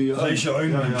your own. Lace your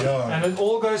own. And it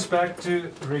all goes back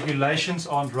to regulations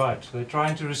aren't right. They're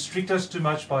trying to restrict us too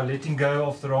much by letting go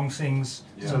of the wrong things,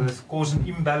 so they cause an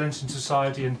imbalance in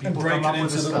society, and people come up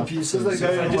with this stuff. Pieces. If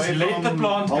they just let the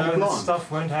plant go, this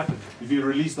stuff won't happen. If you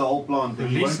release the whole plant,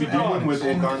 then you won't be dealing with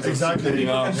all kinds of exactly.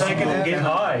 And take it and get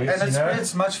high. And it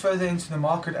spreads much further into the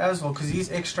market as well, because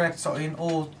these extracts are in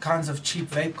all kinds of cheap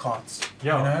vape carts.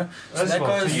 Yeah, you know, so that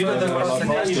goes further across the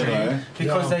nation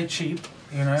because they're cheap.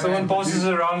 You know, someone passes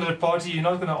around at a party, you're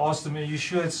not going to ask them, are you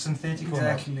sure it's synthetic or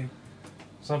not? Exactly.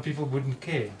 Some people wouldn't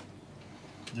care.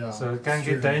 Yeah, so it can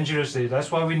get dangerous there.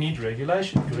 That's why we need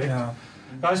regulation, correct? Yeah.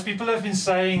 Guys, people have been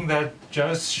saying that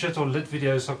Joe's shit or lit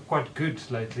videos are quite good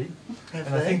lately.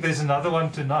 I think there's another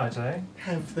one tonight, eh?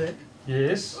 Have they?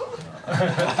 Yes.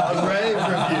 Rave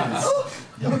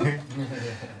reviews.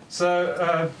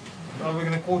 So, are we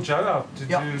going to call Joe up to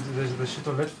do the shit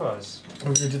or lit for us? We're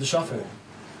going to do the shuffle.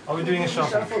 Are we doing a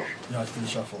shuffle? Yeah, let's do the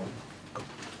shuffle.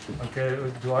 Okay,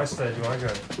 do I stay? Do I go?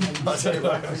 I stay,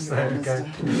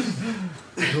 okay.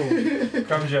 Cool.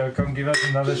 Come Joe, come give us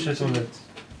another shit or lit.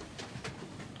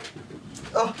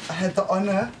 Oh, I had the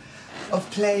honour of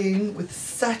playing with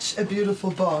such a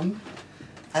beautiful bong.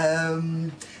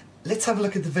 Let's have a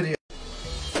look at the video.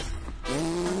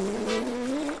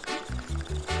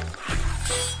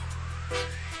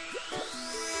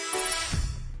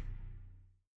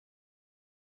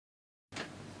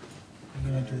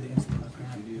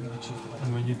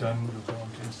 And when you're done, we'll go on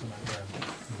to Instagram.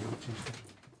 You'll choose it.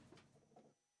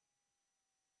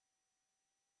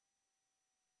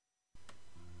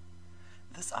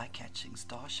 This eye-catching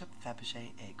Starship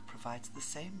Fabergé egg provides the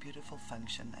same beautiful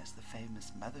function as the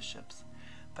famous motherships,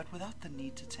 but without the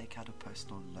need to take out a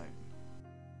personal loan.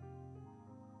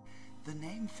 The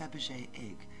name Fabergé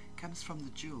egg comes from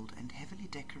the jeweled and heavily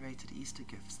decorated Easter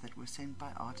gifts that were sent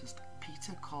by artist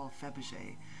Peter Carl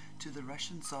Fabergé to the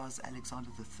Russian Tsars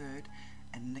Alexander III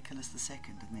and Nicholas II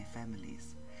and their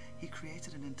families. He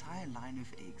created an entire line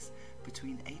of eggs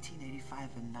between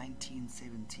 1885 and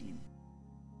 1917.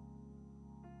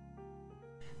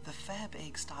 The Fab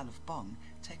egg style of bong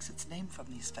takes its name from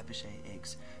these Fabergé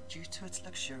eggs due to its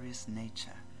luxurious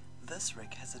nature. This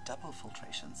rig has a double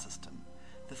filtration system.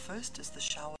 The first is the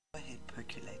shower head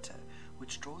percolator,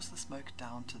 which draws the smoke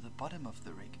down to the bottom of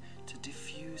the rig to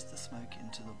diffuse the smoke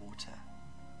into the water.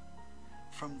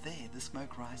 From there, the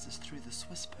smoke rises through the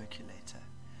Swiss percolator.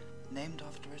 Named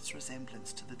after its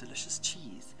resemblance to the delicious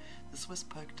cheese, the Swiss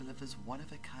perc delivers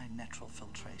one-of-a-kind natural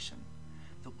filtration.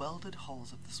 The welded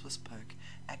holes of the Swiss perc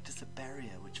act as a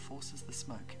barrier which forces the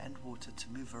smoke and water to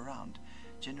move around,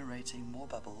 generating more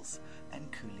bubbles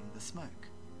and cooling the smoke.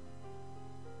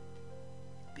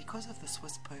 Because of the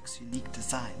Swiss perc's unique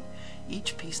design,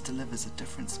 each piece delivers a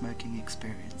different smoking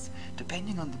experience,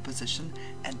 depending on the position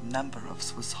and number of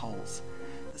Swiss holes.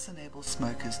 This enables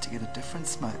smokers to get a different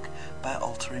smoke by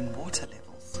altering water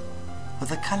levels.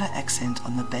 With a color accent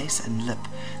on the base and lip,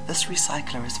 this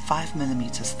recycler is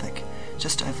 5mm thick,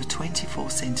 just over 24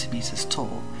 centimeters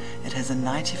tall. It has a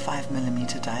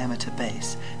 95mm diameter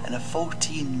base and a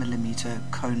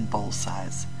 14mm cone bowl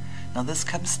size. Now this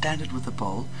comes standard with the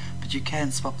bowl, but you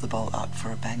can swap the bowl out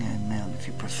for a banger and nail if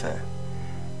you prefer.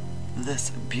 This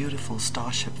beautiful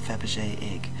Starship Fabergé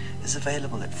egg is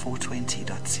available at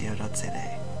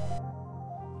 420.co.za.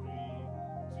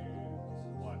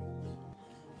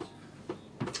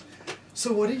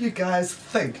 So what do you guys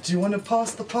think? Do you want to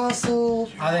pass the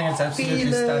parcel? I think it's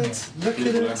absolutely stunning. Look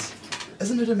at it.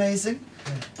 Isn't it amazing?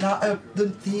 Now, the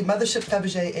Mothership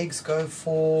Fabergé eggs go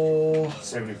for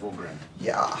 74 grand.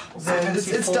 Yeah,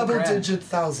 it's double-digit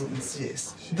thousands.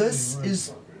 Yes, this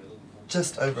is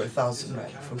just over 1,000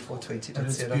 rand from 420.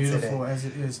 It's beautiful as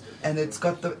it is, and it's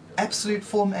got the absolute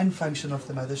form and function of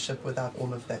the Mothership without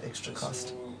all of that extra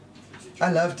cost.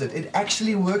 I loved it. It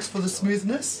actually works for the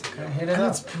smoothness. Okay, and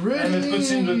it's pretty. And it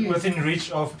puts in within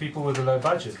reach of people with a low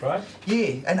budget, right?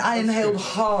 Yeah, and I inhaled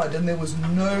hard and there was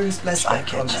no splash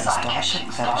back on that. Starship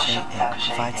Fabergé egg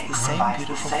provides the same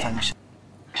beautiful function.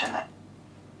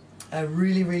 I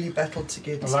really battled to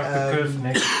get I like the curved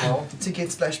neck as well. to get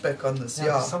splashback on this.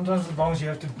 Yeah. Sometimes the bongs you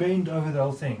have to bend over the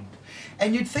whole thing.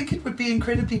 And you'd think it would be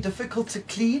incredibly difficult to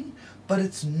clean, but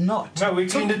it's not. No, we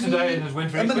cleaned it today and it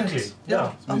went very quickly.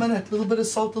 Yeah, a minute. A little bit of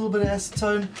salt, a little bit of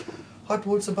acetone, hot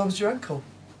water above your ankle.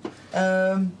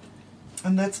 And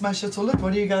that's my shit or lit.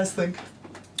 What do you guys think?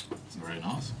 It's very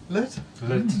nice. Lit?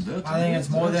 Lit. I think it's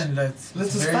more than lit. Lit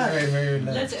is very, fine. very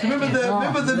lit. Remember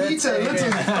the Let's meter? say Lit it.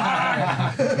 is fine.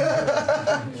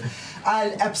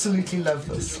 I absolutely love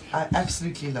this. I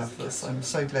absolutely love this. I'm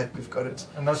so glad we've got it.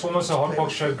 And that's almost a hot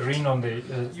box show green on there.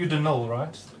 Udinol,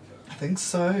 right? I think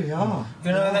so, yeah.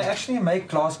 You know, they actually make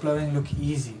glass blowing look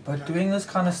easy, but doing this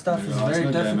kind of stuff is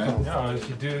very difficult. Yeah, if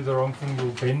you do the wrong thing,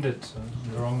 you'll bend it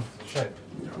in the wrong shape.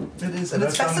 It is, and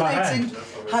it's fascinating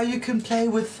how you can play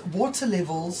with water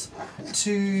levels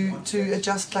to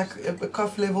adjust like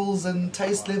cough levels and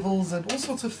taste levels and all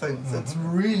sorts of things. It's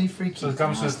really freaky. So it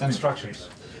comes with instructions.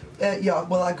 Yeah,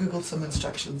 well, I googled some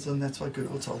instructions, and that's what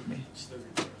Google told me.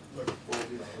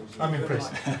 I'm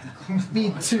impressed.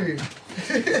 Me too.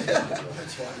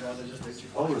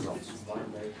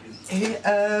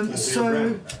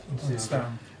 So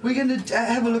we're going to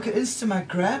have a look at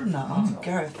Instagram now,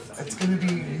 Gareth. It's going to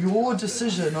be your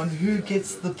decision on who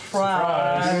gets the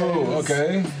prize. Oh,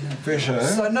 okay. Pressure.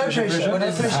 So no pressure. No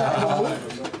pressure at all.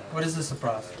 What is the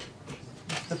surprise?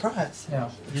 The prize. Yeah.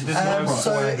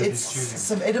 So it's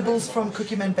some edibles from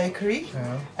Cookie Man Bakery,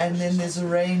 and then there's a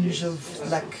range of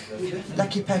like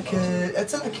Lucky Packet.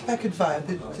 It's a Lucky Packet vibe.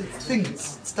 It's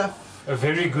things, stuff. A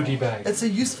very goodie bag. It's a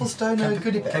useful stoner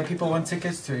goodie bag. Can people want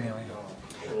tickets to anyway?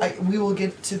 We will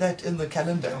get to that in the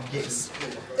calendar. Yes.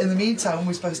 In the meantime,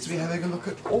 we're supposed to be having a look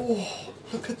at. Oh,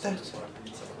 look at that.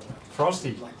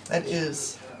 Frosty. That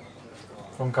is.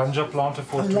 From Ganja Planter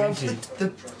I love 420.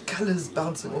 the colours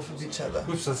bouncing off of each other.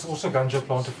 Oops, that's also Ganja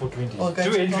Planter 420. Oh,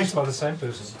 Ganja 2 entries Planter. by the same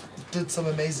person. Did some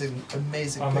amazing I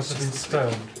must have been pictures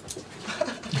stoned.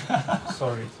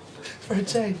 Sorry. for a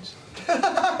change.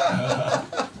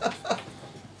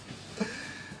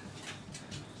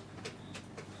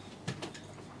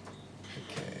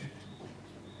 Okay.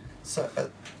 So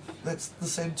that's the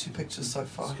same two pictures so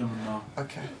far.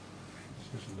 Okay.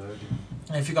 Just loading.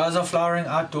 If you guys are flowering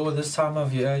outdoor this time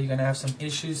of year, you're going to have some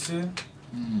issues soon.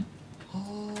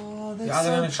 Oh, that's You're either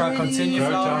so going to try pretty. continue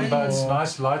Grow down flowering buds, or...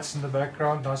 nice lights in the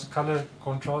background, nice color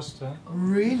contrast.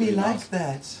 Really like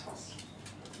that.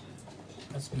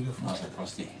 That's beautiful. Nice and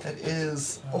frosty. That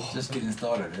is. Oh, Just getting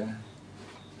started, yeah?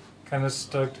 Kind of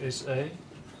stoked SA.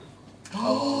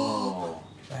 Oh.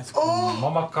 That's cool. oh,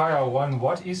 Mama Kaya 1,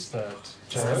 what is that?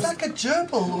 it's like a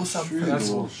gerbil or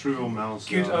something. Shrivel mouse.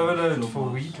 Cute overload for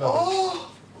weed lovers.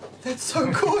 Oh, that's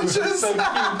so gorgeous. So cute.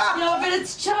 Yeah, but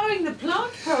it's showing the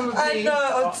plant probably. I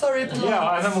know. I'm sorry, plants.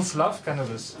 Yeah, animals love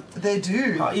cannabis. They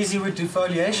do. How easy would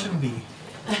defoliation be?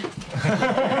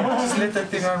 Just let that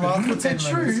thing run wild for 10 That's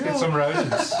true, minutes. yeah. Get some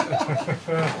rodents.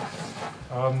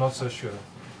 I'm not so sure.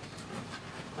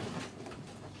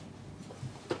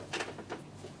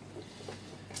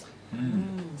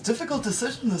 Difficult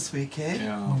decision this week, eh?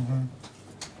 Yeah.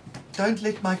 Don't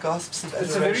let my gasps of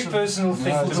It's a very adoration personal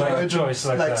thing to make a choice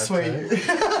like that. sway eh? you.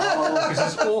 Because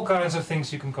there's all kinds of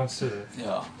things you can consider.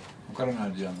 Yeah. I've got an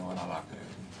idea on the one I like.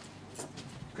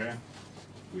 Okay.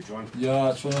 Which one? Yeah,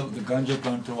 it's one of the Ganja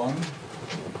Planter one.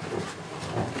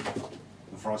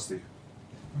 The frosty.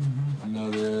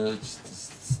 No,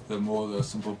 it's the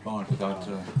simple plant without.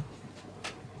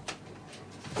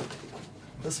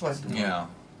 This one. Yeah.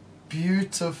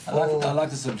 Beautiful. I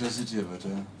like the simplicity of it.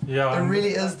 Yeah. It and-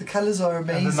 really is. The colours are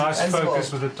amazing. And the nice as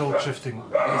focus well. with the tilt shifting.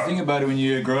 The thing about it, when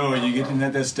you grow and you get in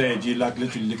at that stage, you're like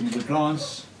literally looking at the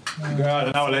plants. You go out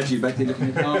an hour later, you're back there looking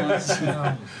at plants.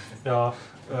 Yeah.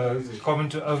 Common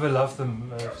to overlove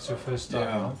them if it's your first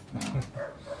time. Yeah.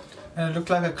 And it looked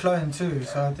like a clone too,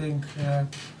 so I think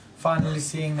finally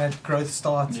seeing that growth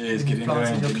start Yeah, it's in getting plants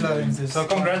and going, your getting clones going. is... So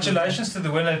congratulations to the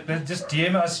winner. Just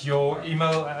DM us your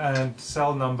email and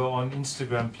cell number on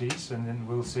Instagram, please, and then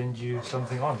we'll send you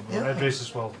something on. Your Yeah. address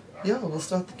as well. Yeah, we'll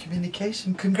start the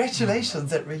communication. Congratulations.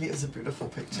 That really is a beautiful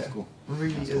picture. That's cool.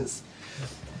 Really is.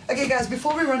 Okay, guys,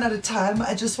 before we run out of time,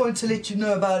 I just want to let you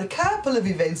know about a couple of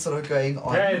events that are going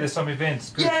on. Yay, there's some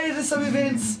events. Good. Yay, there's some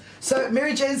events. So,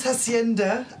 Mary Jane's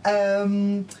Hacienda,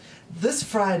 this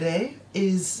Friday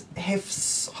is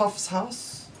Hef's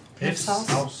house.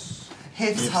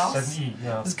 Hef's house.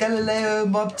 There's Galileo,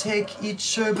 Mobtech, Eat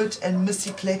Sherbet, and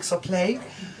Missy Plex are playing.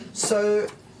 So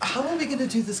how are we going to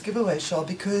do this giveaway, Charles?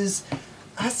 Because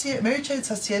Mary Jane's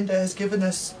Hacienda has given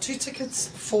us 2 tickets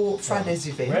for Friday's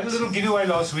event. We had a little giveaway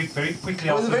last week, very quickly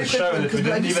after the show, that we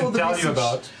didn't even tell you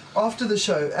about. After the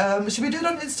show. Should we do it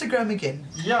on Instagram again?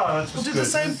 Yeah, that's We'll do the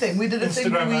same thing. We did a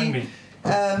thing where we...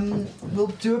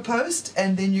 we'll do a post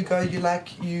and then you go, you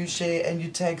like, you share, and you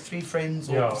tag 3 friends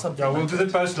or something. Yeah, we'll do the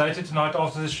post later tonight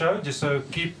after the show, just so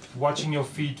keep watching your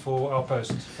feed for our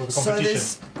post for the competition.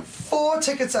 So there's 4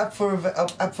 tickets up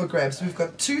for grabs. We've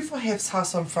got 2 for Hef's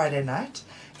house on Friday night,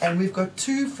 and we've got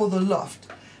 2 for the Loft.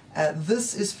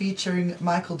 This is featuring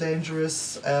Michael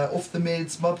Dangerous, Off the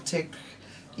Meds, Mobtech,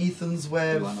 Ethan's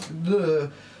Web.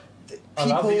 I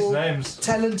love these names.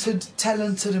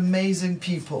 Talented, amazing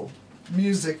people.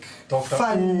 Music, Dr.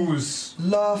 fun, Ooze,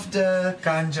 laughter,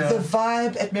 ganja. The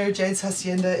vibe at Mary Jane's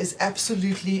Hacienda is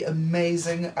absolutely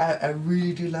amazing. I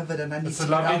really do love it, and I need it's to a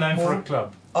lovely name more. for a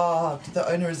club. The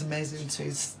owner is amazing too.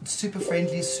 He's super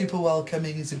friendly, super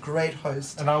welcoming. He's a great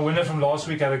host. And our winner from last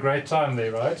week had a great time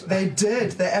there, right? They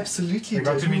did. They absolutely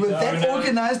did. We were that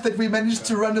organised that we managed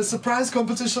to run a surprise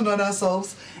competition on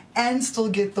ourselves and still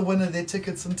get the winner their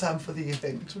tickets in time for the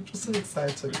event, which was so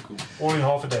exciting. Cool. All in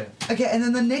half a day. Okay, and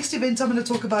then the next event I'm going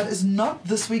to talk about is not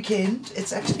this weekend.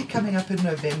 It's actually coming up in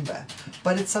November,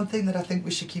 but it's something that I think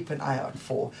we should keep an eye out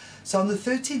for. So on the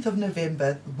 13th of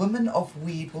November, Women of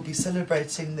Weed will be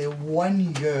celebrating their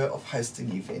 1 year of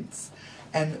hosting events.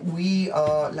 And we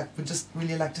just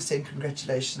really like to send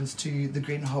congratulations to the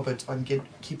Green Hobbit on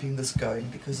keeping this going,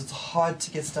 because it's hard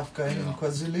to get stuff going in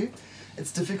KwaZulu.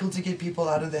 It's difficult to get people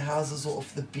out of their houses or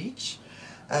off the beach.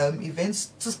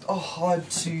 Events just are hard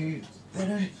to... They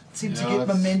don't seem to get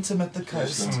momentum at the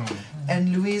coast.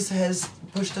 And Louise has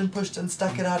pushed and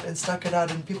stuck it out,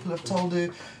 and people have told her,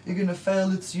 you're going to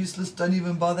fail, it's useless, don't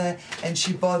even bother. And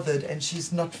she bothered, and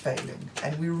she's not failing.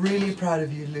 And we're really proud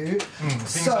of you, Lou.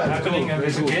 Things are happening, and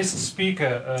there's a guest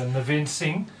speaker, Naveen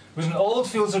Singh, who's an old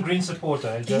Fields of Green supporter,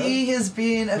 eh, Joe? He has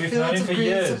been a Fields of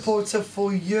Green supporter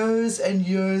for years and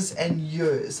years and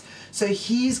years. So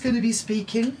he's going to be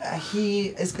speaking. He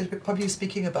is going to be probably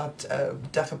speaking about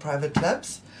Duffer Private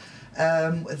Clubs.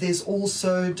 There's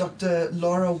also Dr.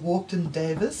 Laura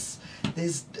Walkden-Davis.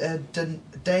 There's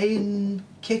Dane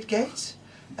Ketgate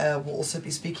will also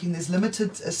be speaking. There's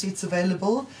limited seats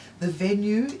available. The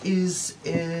venue is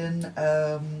in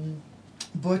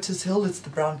Boerters Hill. It's the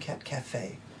Brown Cat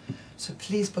Cafe. So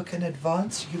please book in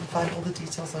advance. You can find all the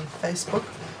details on Facebook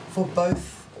for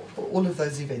all of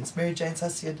those events. Mary Jane's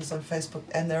Hacienda is on Facebook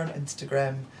and they're on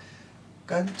Instagram.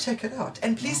 Go and check it out.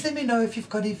 And please let me know if you've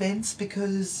got events,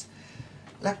 because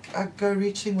I go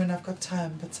reaching when I've got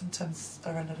time, but sometimes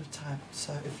I run out of time.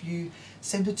 So if you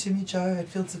send it to me, Joe, at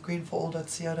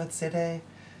fieldsofgreenforall.co.za,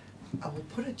 I will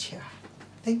put it here.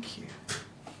 Thank you.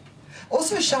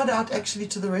 Also, a shout out actually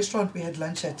to the restaurant we had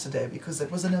lunch at today, because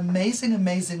it was an amazing,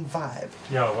 amazing vibe.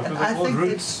 Yeah, what was it called?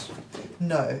 Roots?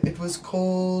 No, it was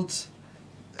called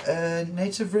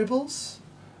Native Rebels.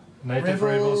 Native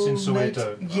Rebels in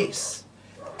Soweto. Yes.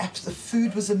 The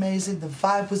food was amazing, the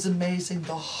vibe was amazing,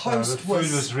 the host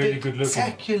was really good looking.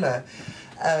 Spectacular.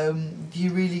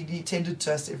 He tended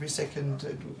to us every second.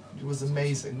 It was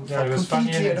amazing. Yeah, it was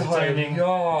funny and entertaining.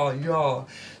 Yeah.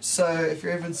 So if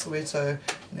you're ever in Soweto,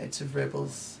 Native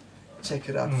Rebels, check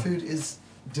it out. Food is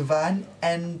divine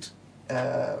and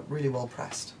really well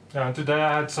priced. Yeah, and today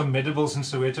I had some medibles in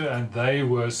Soweto and they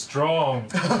were strong.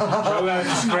 Joe had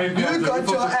to scrape me up the roof of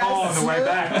the car on the way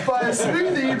back. By a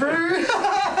smoothie, bro.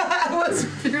 It was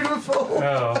beautiful.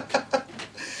 Yeah.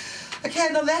 Okay,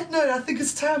 and on that note, I think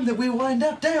it's time that we wind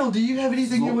up. Dale, do you have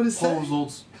anything you want to say? Poll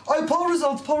results. Oh,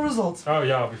 poll results. Oh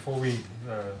yeah, before we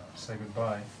say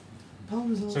goodbye. Poll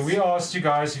results. So we asked you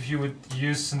guys if you would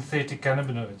use synthetic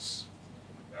cannabinoids.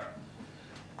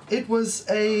 It was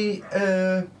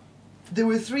there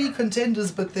were 3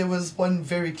 contenders, but there was one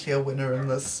very clear winner in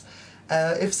this.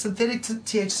 If synthetic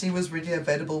THC was readily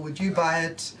available, would you buy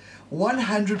it?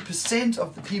 100%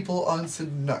 of the people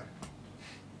answered no.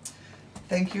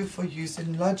 Thank you for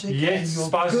using logic and your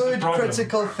good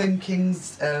critical thinking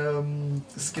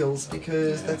skills,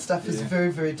 because that stuff is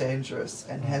very, very dangerous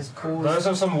and has caused... Those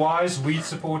are some wise weed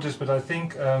supporters, but I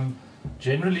think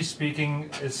generally speaking,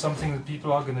 it's something that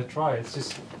people are going to try. It's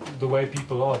just the way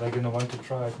people are. They're going to want to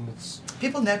try it, and it's...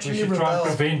 People naturally rebel. We should try and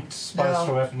prevent spice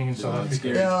from happening in South Africa.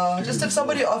 Yeah, just if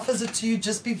somebody offers it to you,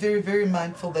 just be very, very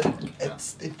mindful that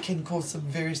it can cause some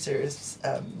very serious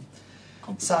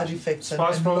side effects and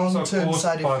long-term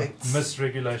side effects.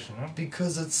 Misregulation, huh?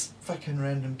 Because it's fucking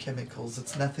random chemicals.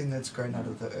 It's nothing that's grown out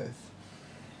of the earth.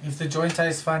 If the joint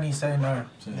tastes funny, say no.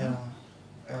 Yeah.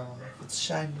 It's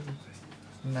shiny,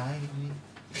 shiny.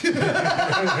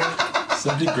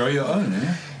 Simply grow your own,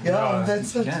 eh? Yeah,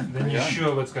 that's it. Then you're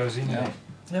sure what goes in there.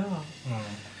 Yeah.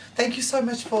 Thank you so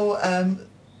much for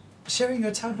sharing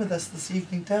your time with us this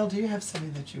evening. Dale, do you have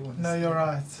something that you want to say? No, you're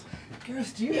right.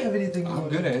 Gareth, do you have anything you I'm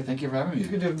want good, to eh? Thank you for having me.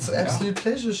 It's an absolute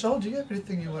pleasure. Charles, do you have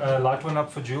anything you want to Light one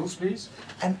up for Jules, please.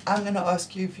 And I'm going to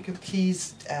ask you if you could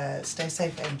please stay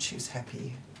safe and choose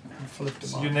happy and full of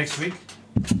demand. See you next week.